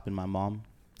just slapping my mom.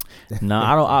 no,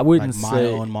 I wouldn't Like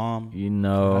say my own mom.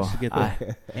 I should get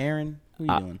that. Aaron, what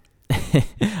are you doing?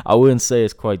 I wouldn't say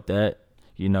it's quite that.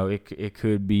 It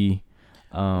could be.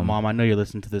 Mom, I know you're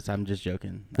listening to this. I'm just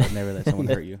joking. I'd never let someone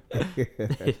hurt you.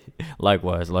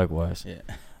 Likewise. Yeah.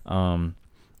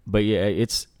 But yeah,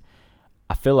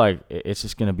 I feel like it's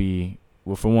just gonna be.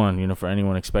 Well, for one, for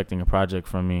anyone expecting a project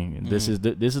from me, this is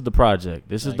the project.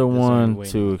 This is the one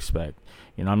to expect.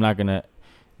 I'm not gonna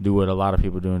do what a lot of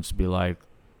people do and just be like,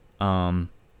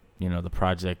 the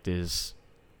project is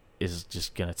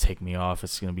just gonna take me off.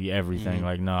 It's gonna be everything. Mm-hmm.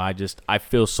 Like, no, I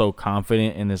feel so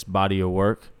confident in this body of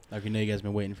work. Like, you guys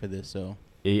been waiting for this, so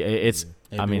it's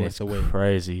it's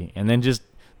crazy. And then just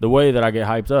the way that I get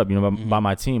hyped up, by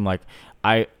my team. Like,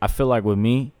 I feel like with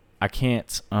me, I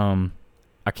can't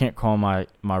call my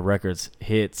records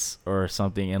hits or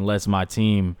something unless my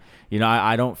team,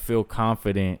 I don't feel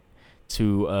confident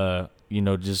to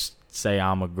just say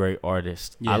I'm a great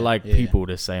artist. I like people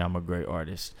to say I'm a great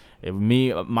artist.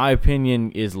 My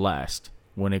opinion is last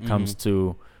when it comes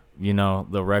to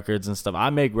the records and stuff.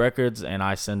 I make records and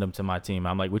I send them to my team.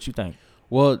 I'm like, what you think?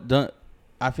 Well,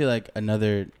 I feel like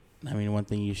one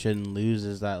thing you shouldn't lose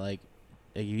is that like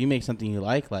if you make something you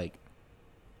like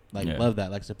love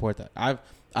that, like support that.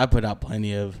 I put out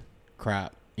plenty of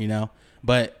crap,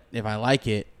 but if I like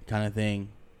it, kind of thing,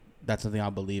 that's something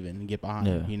I'll believe in and get behind,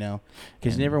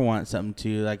 because you never want something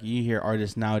to, like, you hear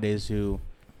artists nowadays who,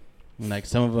 like,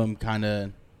 some of them kind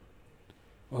of,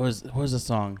 what was the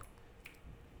song?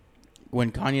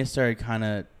 When Kanye started kind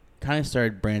of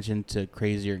started branching to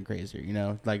crazier and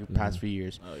crazier, like the past few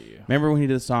years. Oh, yeah. Remember when he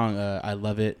did the song I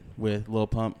Love It with Lil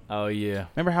Pump? Oh, yeah.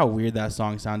 Remember how weird that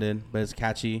song sounded, but it's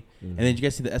catchy? And then did you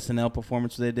guys see the SNL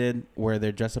performance they did where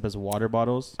they're dressed up as water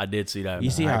bottles? I did see that.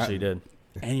 I actually did.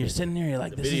 And you're sitting there, you're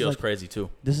like, The this video's is like crazy, too.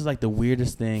 This is like the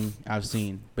weirdest thing I've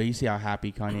seen. But you see how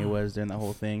happy Kanye was during that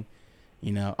whole thing.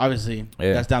 Obviously,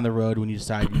 that's down the road when you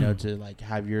decide, to like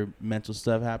have your mental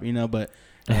stuff happen, but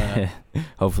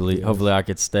hopefully I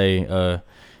could stay, I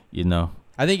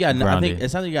think grounded. it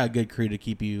sounds like you got a good crew to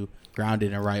keep you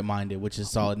grounded and right-minded, which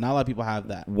is solid. Not a lot of people have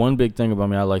that. One big thing about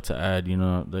me I like to add,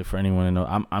 that for anyone to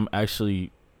know, I'm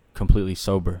actually completely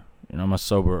sober. I'm a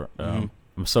sober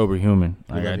I'm a sober human.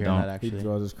 Like, I don't. He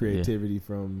draws his creativity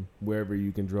from wherever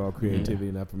you can draw creativity,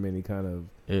 not from any kind of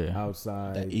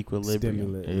outside that equilibrium.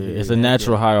 stimulant. It's a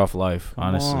natural high off life.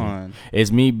 Honestly,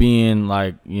 it's me being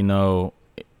like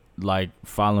like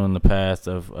following the path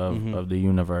of the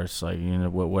universe. Like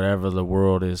whatever the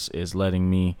world is letting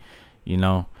me,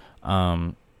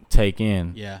 take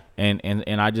in. Yeah.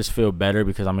 And I just feel better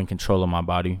because I'm in control of my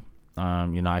body.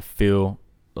 I feel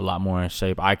a lot more in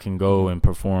shape. I can go and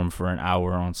perform for an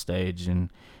hour on stage and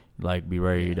like be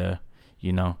ready to,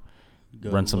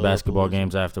 run some basketball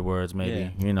games afterwards,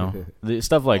 maybe, you know,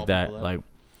 stuff like that. Like,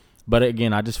 but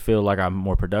again, I just feel like I'm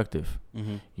more productive.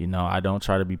 Mm-hmm. You know, I don't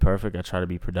try to be perfect. I try to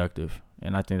be productive.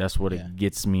 And I think that's what it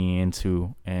gets me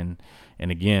into. And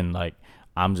again, like,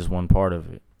 I'm just one part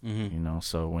of it, you know?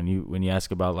 So when you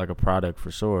ask about like a product,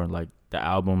 for sure, like the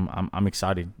album, I'm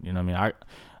excited. You know what I mean?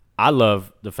 I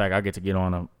love the fact I get to get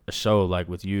on a show like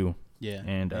with you. Yeah.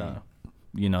 And,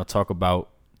 you know, talk about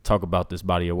this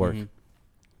body of work.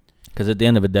 Because at the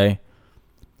end of the day,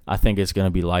 I think it's going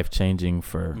to be life-changing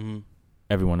for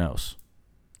everyone else.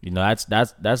 You know,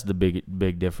 that's the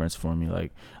big difference for me.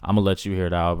 Like, I'm gonna let you hear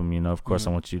the album. You know, of course,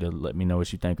 I want you to let me know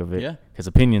what you think of it. Yeah. Because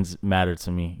opinions matter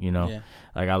to me. You know,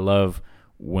 like I love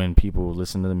when people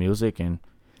listen to the music. And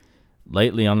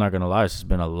lately, I'm not gonna lie, it's just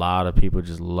been a lot of people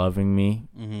just loving me,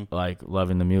 like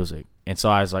loving the music. And so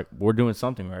I was like, we're doing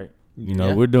something right. You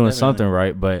know, we're doing something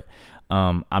right. But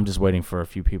I'm just waiting for a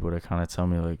few people to kind of tell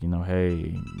me, like, you know,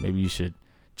 hey, maybe you should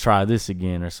try this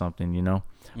again or something. You know,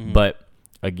 but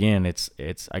again, it's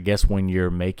I guess when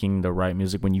you're making the right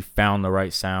music, when you found the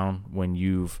right sound, when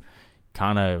you've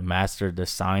kind of mastered the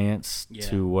science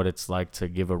to what it's like to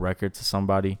give a record to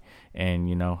somebody and,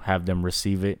 you know, have them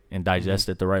receive it and digest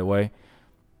it the right way,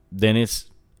 then it's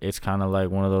kind of like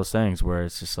one of those things where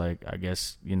it's just like, I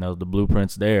guess, you know, the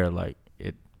blueprint's there, like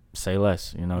it say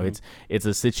less, you know, it's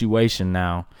a situation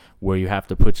now where you have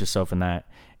to put yourself in that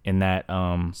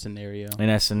scenario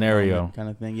kind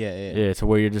of thing. Yeah. To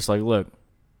where you're just like, look,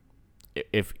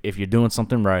 if you're doing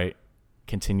something right,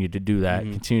 continue to do that.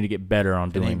 Continue to get better on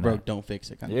doing that. If it ain't broke, don't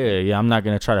fix it. Yeah. I'm not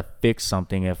gonna try to fix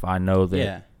something if I know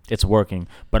that it's working,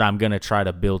 but I'm gonna try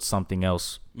to build something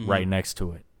else right next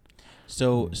to it.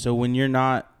 So when you're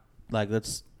not, like,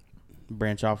 let's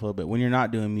branch off a little bit. When you're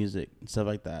not doing music and stuff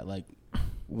like that, like,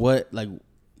 what, like,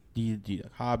 do you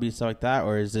like hobbies, stuff like that,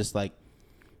 or is this like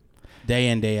day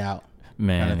in, day out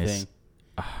kind of thing?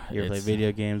 You ever play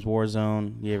video games,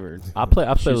 Warzone? You ever? I play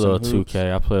a little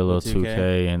 2K. I play a little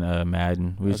 2K and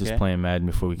Madden. We was just playing Madden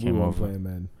before we came over. Playing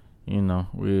Madden. You know,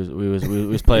 we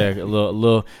was playing a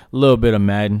little bit of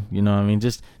Madden. You know what I mean?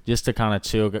 Just to kind of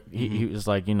chill. He was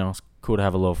like, you know, it's cool to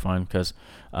have a little fun because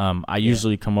I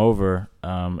usually come over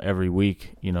every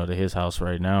week, you know, to his house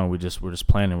right now. We're just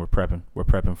planning. We're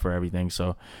prepping for everything.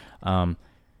 So,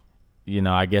 you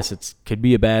know, I guess it could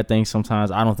be a bad thing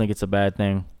sometimes. I don't think it's a bad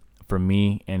thing for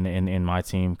me and my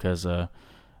team because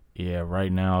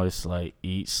right now it's like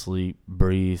eat, sleep,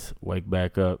 breathe, wake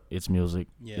back up. It's music.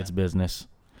 It's business.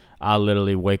 I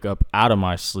literally wake up out of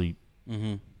my sleep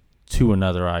to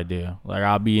another idea. Like,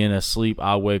 I'll be in a sleep,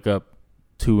 I'll wake up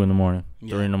 2 in the morning,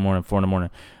 3 in the morning, 4 in the morning.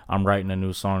 I'm writing a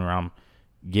new song, or I'm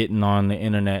getting on the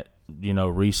internet, you know,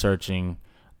 researching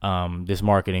this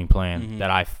marketing plan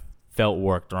that I felt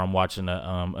worked, or I'm watching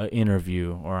a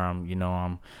interview, or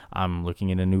I'm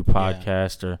looking at a new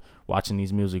podcast, or watching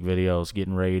these music videos,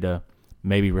 getting ready to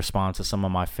maybe respond to some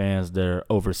of my fans that are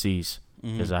overseas,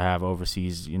 because I have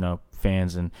overseas, you know,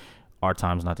 fans, and our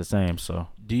time's not the same. So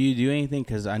do you do anything?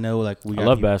 Because I know, like, I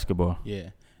love basketball.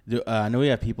 I know we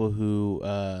have people who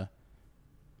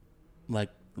like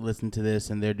listen to this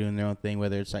and they're doing their own thing,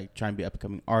 whether it's like trying to be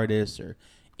upcoming artists or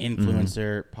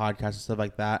influencer podcasts and stuff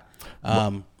like that.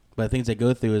 But the things they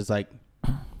go through is like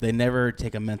they never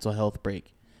take a mental health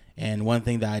break. And one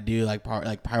thing that I do like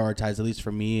prioritize, at least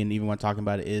for me, and even when talking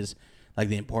about it, is like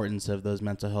the importance of those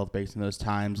mental health breaks in those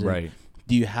times. And right.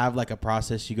 Do you have like a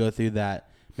process you go through that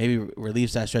maybe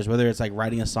relieves that stress, whether it's like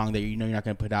writing a song that you know you're not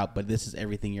going to put out, but this is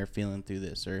everything you're feeling through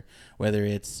this, or whether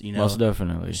it's, you know, most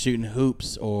definitely shooting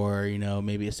hoops, or, you know,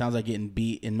 maybe it sounds like getting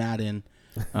beat in Madden.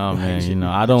 Oh man, you know,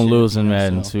 I don't lose in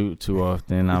Madden too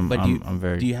often. I'm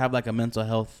very. Do you have like a mental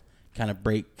health kind of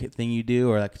break thing you do,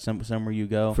 or like somewhere you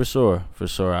go? For sure.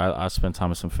 I spend time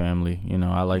with some family. You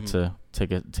know, I like to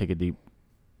take a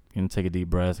deep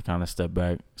breath, kind of step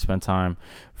back, spend time,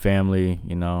 family,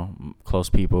 you know, close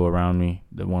people around me,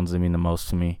 the ones that mean the most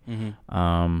to me.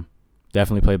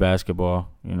 Definitely play basketball.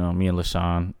 You know, me and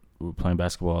LaShawn, we were playing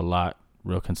basketball a lot,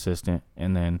 real consistent.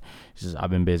 And then it's just, I've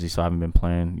been busy, so I haven't been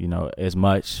playing, you know, as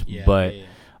much. You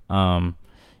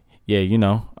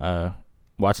know,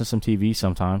 watching some TV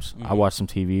sometimes. I watch some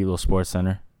TV, a little Sports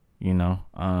Center, you know.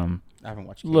 I haven't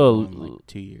watched cable in like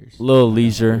 2 years. Little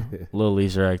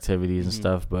leisure activities and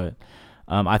stuff. But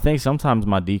I think sometimes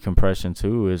my decompression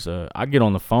too is I get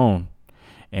on the phone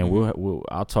and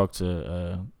I'll talk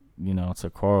to to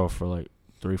Carl for like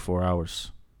 3-4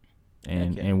 hours,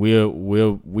 and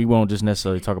we won't just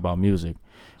necessarily talk about music.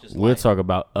 We'll talk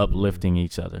about uplifting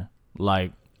each other.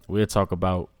 Like, we'll talk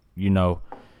about, you know,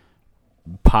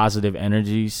 positive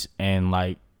energies and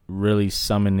like really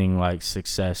summoning like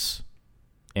success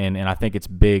and I think it's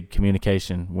big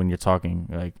communication when you're talking,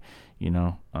 like, you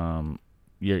know,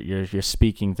 you're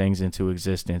speaking things into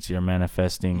existence. You're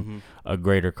manifesting a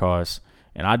greater cause,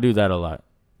 and I do that a lot.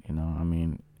 You know, I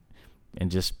mean,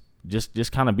 and just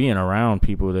kind of being around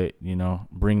people that, you know,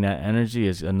 bring that energy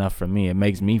is enough for me. It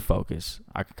makes me focus.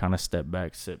 I can kind of step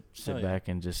back, sit back,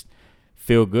 and just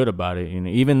feel good about it. You know,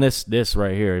 even this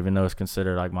right here, even though it's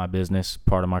considered like my business,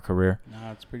 part of my career.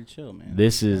 Nah, it's pretty chill, man.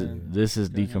 This is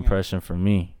decompression for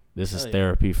me. This is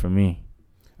therapy for me.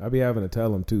 I be having to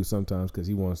tell him too sometimes because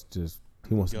he wants to just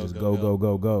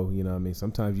go. You know what I mean?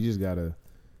 Sometimes you just gotta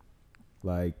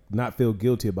like not feel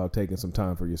guilty about taking some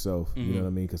time for yourself. You know what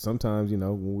I mean? Because sometimes, you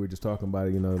know, when we were just talking about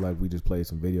it, you know, like we just played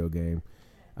some video game.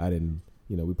 I didn't,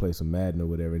 you know, we played some Madden or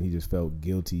whatever, and he just felt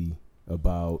guilty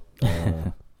about,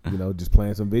 you know, just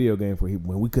playing some video game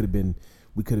when we could have been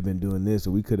doing this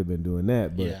or we could have been doing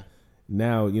that. But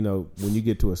now, you know, when you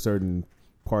get to a certain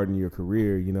part in your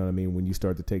career, you know what I mean, when you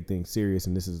start to take things serious,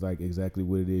 and this is like exactly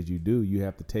what it is you do, you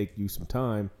have to take you some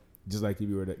time, just like if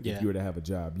you were to have a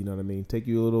job. You know what I mean? Take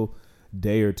you a little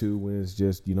day or two when it's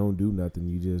just you don't do nothing.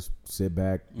 You just sit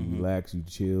back, you relax, you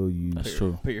chill. That's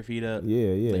true. Put your feet up.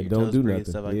 Yeah. Don't do nothing.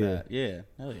 Stuff like that. Yeah.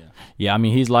 Hell yeah. Yeah, I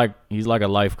mean, he's like a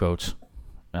life coach.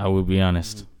 I will be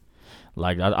honest.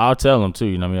 Like I'll tell him too.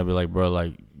 You know what I mean? I'll be like, bro,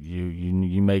 like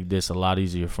you make this a lot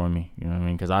easier for me. You know what I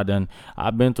mean? Because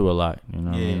I've been through a lot. You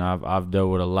know what I mean? I've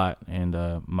dealt with a lot,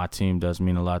 and my team does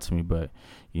mean a lot to me. But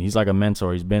he's like a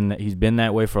mentor. He's been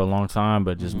that way for a long time,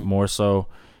 but just more so.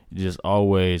 Just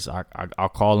always, I'll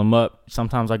call him up.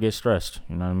 Sometimes I get stressed.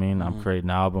 You know what I mean? I'm creating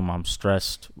an album. I'm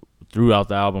stressed throughout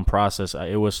the album process.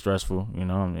 It was stressful. You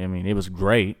know, I mean, it was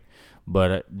great,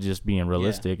 but just being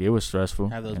realistic, it was stressful.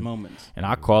 Have those moments. And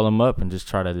I call him up and just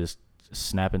try to just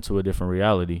snap into a different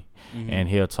reality. And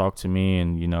he'll talk to me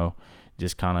and, you know,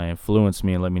 just kind of influence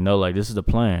me and let me know, like, this is the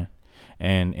plan.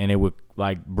 And it would,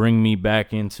 like, bring me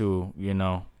back into, you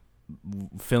know,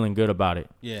 feeling good about it.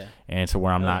 Yeah. And to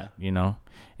where I'm not, you know.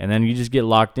 And then you just get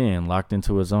locked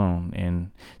into a zone.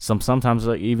 And sometimes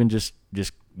like even just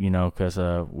you know, because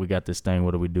we got this thing,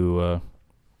 what do we do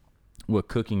with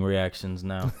cooking reactions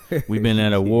now? We've been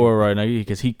at a war right now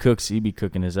because he be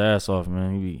cooking his ass off,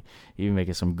 man. He be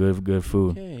making some good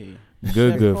food. Okay.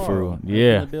 Good food.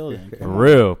 Yeah. For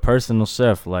real. Personal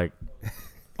chef, like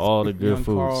all the good young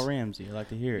foods. Carl Ramsey, I like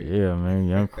to hear it. Yeah, man,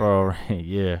 young Carl Ramsey.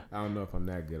 Yeah. I don't know if I'm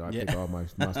that good. I think all my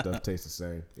stuff tastes the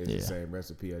same. It's the same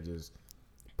recipe. I just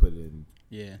put it in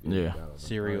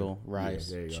cereal,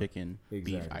 rice, chicken,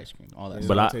 beef, ice cream, all that.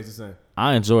 But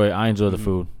I enjoy the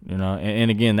food, you know. And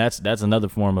again, that's another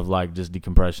form of like just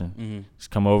decompression.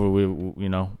 Just come over, we you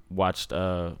know, watched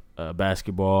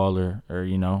basketball or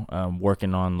you know,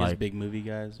 working on like big movie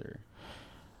guys or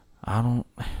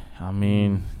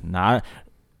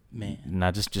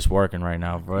not just working right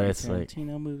now, bro. It's like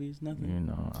Tarantino movies, nothing. You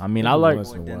know, I mean, I like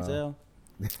Denzel.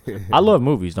 I love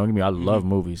movies. Don't get me. I love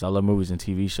movies. I love movies and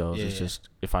TV shows. It's just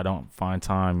if I don't find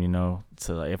time, you know,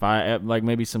 to like, if I like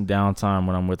maybe some downtime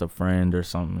when I'm with a friend or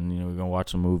something, you know, we're gonna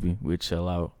watch a movie. We chill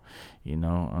out, you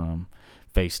know,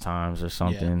 FaceTimes or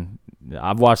something. Yeah.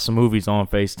 I've watched some movies on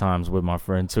FaceTimes with my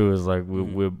friend too. It's like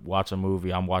we'll watch a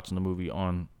movie. I'm watching the movie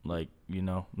on like, you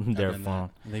know, their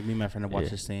phone. I think me and my friend have watched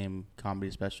the same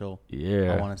comedy special.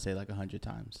 Yeah, I want to say like 100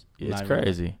 times. It's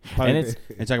crazy, and it's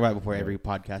talk about it before every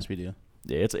podcast we do.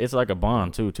 Yeah, it's like a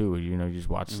bond too. You know, you just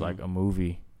watch like a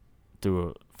movie through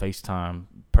a FaceTime.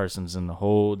 Person's in a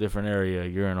whole different area.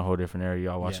 You're in a whole different area.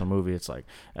 Y'all watch a movie. It's like,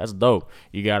 that's dope.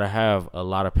 You gotta have a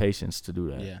lot of patience to do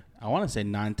that. Yeah, I want to say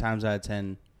 9 times out of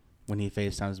 10 when he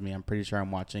FaceTimes me, I'm pretty sure I'm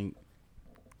watching.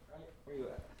 Where you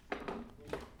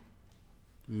at?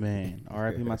 Man,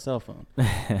 RIP my cell phone.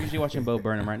 Usually watching Bo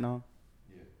Burnham right now.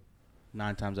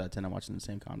 9 times out of 10 I'm watching the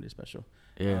same comedy special.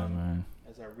 Yeah, man.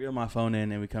 As I reel my phone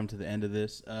in and we come to the end of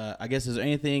this, I guess, is there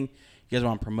anything you guys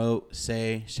want to promote,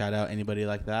 say, shout out, anybody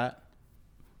like that?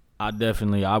 I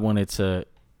definitely want to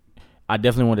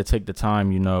take the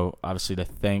time, you know, obviously to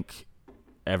thank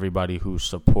everybody who's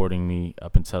supporting me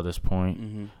up until this point.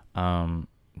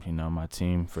 You know, my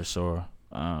team for sure.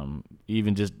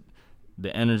 Even just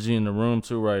the energy in the room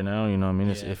too right now, you know what I mean?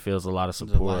 It feels a lot of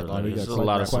support. There's a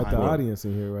lot of support. Quite the audience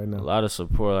in here right now. A lot of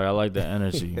support. Like, I like the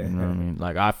energy, you know what I mean?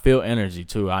 Like, I feel energy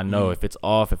too. I know if it's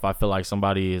off, if I feel like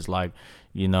somebody is like,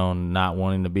 you know, not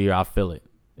wanting to be here, I feel it.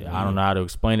 I don't know how to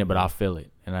explain it, but I feel it.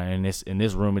 And in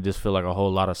this room, it just feel like a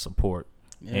whole lot of support.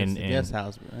 Yeah, it's the guest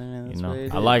house, man. You know,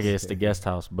 I like it. It's the guest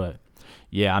house, but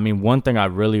yeah, I mean, one thing I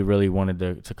really, really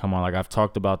wanted to come on, like I've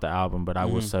talked about the album, but I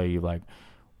will tell you, like,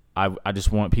 I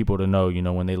just want people to know, you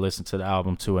know, when they listen to the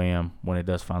album 2 a.m. when it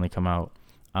does finally come out,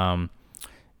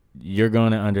 you're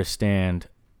going to understand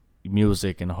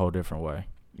music in a whole different way.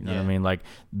 You know what I mean? Like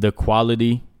the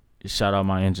quality. Shout out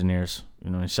my engineers.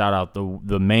 And shout out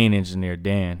the main engineer,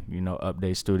 Dan.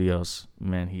 Update Studios.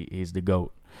 Man, he's the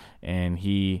GOAT, and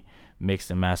he mixed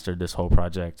and mastered this whole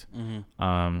project.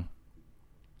 Mm-hmm.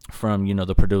 From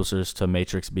the producers to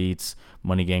Matrix Beats,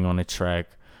 Money Gang on the track.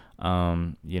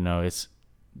 It's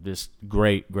this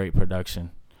great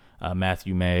production.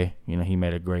 Matthew May, he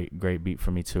made a great beat for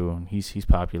me too, and he's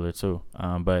popular too.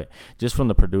 But just from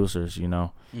the producers,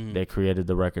 they created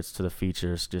the records to the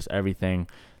features, just everything.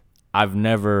 I've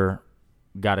never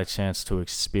got a chance to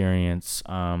experience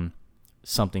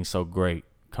something so great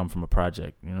come from a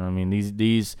project. You know what I mean?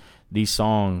 These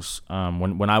songs,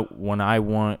 when I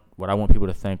want what I want people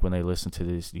to think when they listen to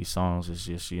these songs is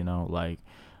just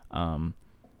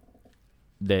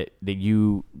that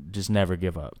you just never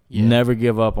give up. You never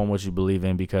give up on what you believe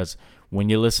in, because when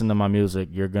you listen to my music,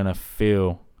 you're gonna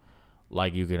feel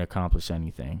like you can accomplish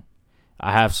anything.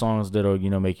 I have songs that'll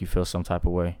make you feel some type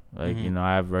of way. Like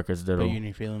I have records that'll put you in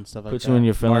your feelings, stuff like put that. you in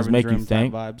your feelings, Marvin's make you Room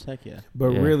think. Vibes, heck yeah. But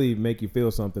really make you feel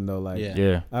something though. Like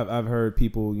I've heard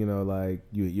people, like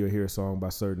you'll hear a song by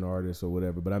certain artists or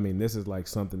whatever. But I mean, this is like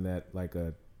something that like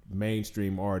a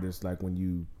mainstream artist, like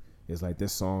when it's like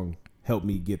this song helped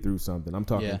me get through something. I'm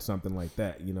talking something like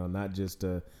that, not just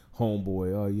a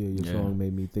homeboy. Oh yeah, your song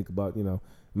made me think about,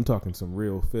 I'm talking some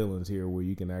real feelings here where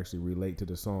you can actually relate to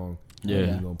the song. Yeah,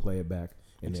 and you're gonna play it back.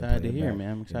 And excited to hear,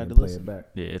 man. I'm excited to listen. Play it back.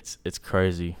 Yeah, it's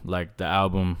crazy. Like the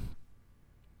album,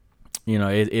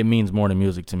 it means more than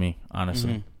music to me,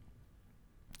 honestly.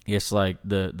 Mm-hmm. It's like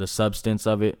the substance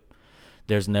of it.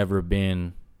 There's never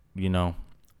been,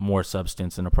 more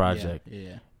substance in a project.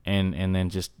 Yeah. And then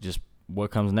just what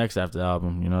comes next after the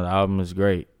album. The album is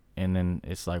great, and then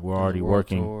it's like we're already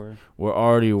working. We're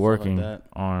already working like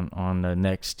on the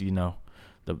next.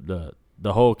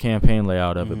 The whole campaign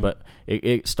layout of it, but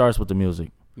it starts with the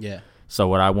music. Yeah. So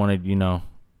what I wanted,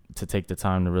 to take the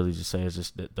time to really just say is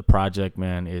just that the project,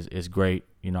 man, is great.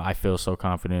 I feel so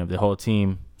confident. The whole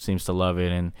team seems to love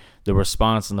it, and the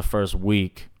response in the first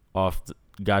week off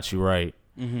Got You Right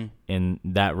in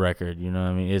that record,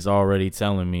 is already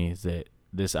telling me that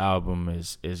this album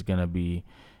is gonna be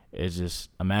just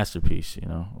a masterpiece.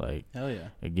 Like hell yeah.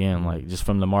 Again, like just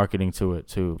from the marketing to it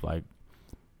too, like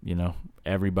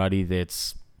everybody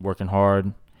that's working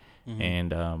hard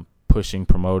and pushing,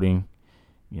 promoting,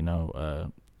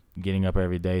 getting up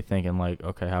every day thinking like,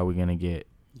 okay, how are we gonna get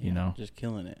just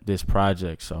killing it, this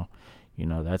project. So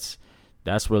that's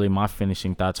really my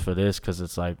finishing thoughts for this, because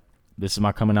it's like this is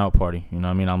my coming out party.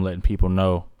 I'm letting people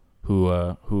know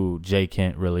who Jay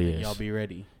Kent really is. Y'all be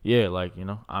ready. Yeah, like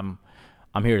I'm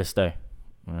here to stay.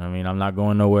 I'm not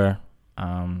going nowhere.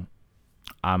 I'm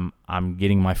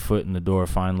getting my foot in the door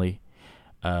finally.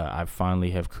 I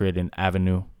finally have created an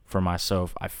avenue for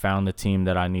myself. I found the team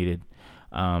that I needed.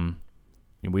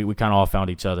 We kind of all found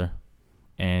each other,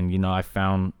 and I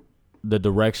found the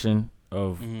direction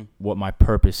of what my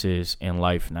purpose is in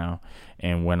life now.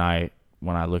 And when I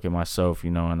look at myself,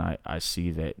 and I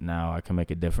see that now I can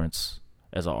make a difference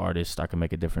as an artist. I can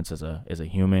make a difference as a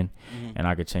human, and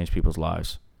I could change people's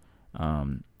lives.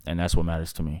 And that's what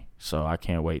matters to me. So I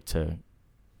can't wait to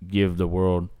give the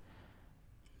world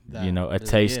a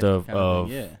taste of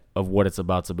what it's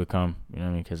about to become.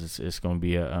 Because it's going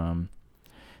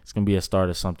to be a start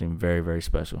of something very, very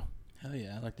special. Hell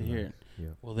yeah, I'd like to hear it. Yeah.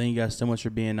 Well, thank you guys so much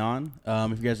for being on.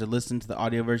 If you guys are listening to the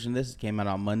audio version of this, it came out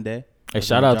on Monday. Hey,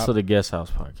 shout out to the Guest House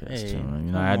podcast too,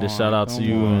 man. I had to shout out to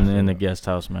you in the Guest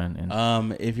House, man.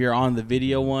 And if you're on the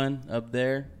video one up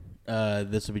there,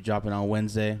 this will be dropping on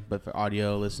Wednesday. But for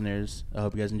audio listeners, I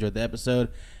hope you guys enjoyed the episode.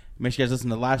 Make sure you guys listen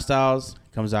to Lifestyles.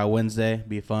 Comes out Wednesday.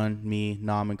 Be fun. Me,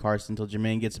 Nam, and Carson until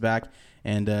Jermaine gets back.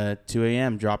 And 2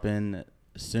 a.m. dropping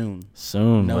soon.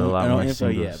 No info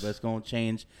yet, but it's gonna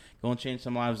change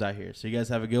some lives out here. So you guys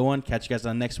have a good one. Catch you guys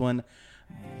on the next one.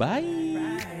 Bye.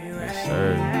 Yes,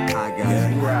 sir. I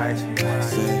got you right.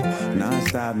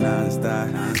 Non-stop.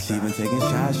 She been taking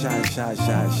shots.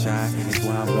 That's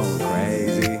why I'm going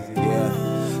crazy. Yeah.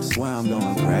 That's why I'm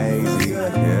going crazy.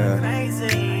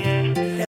 Yeah.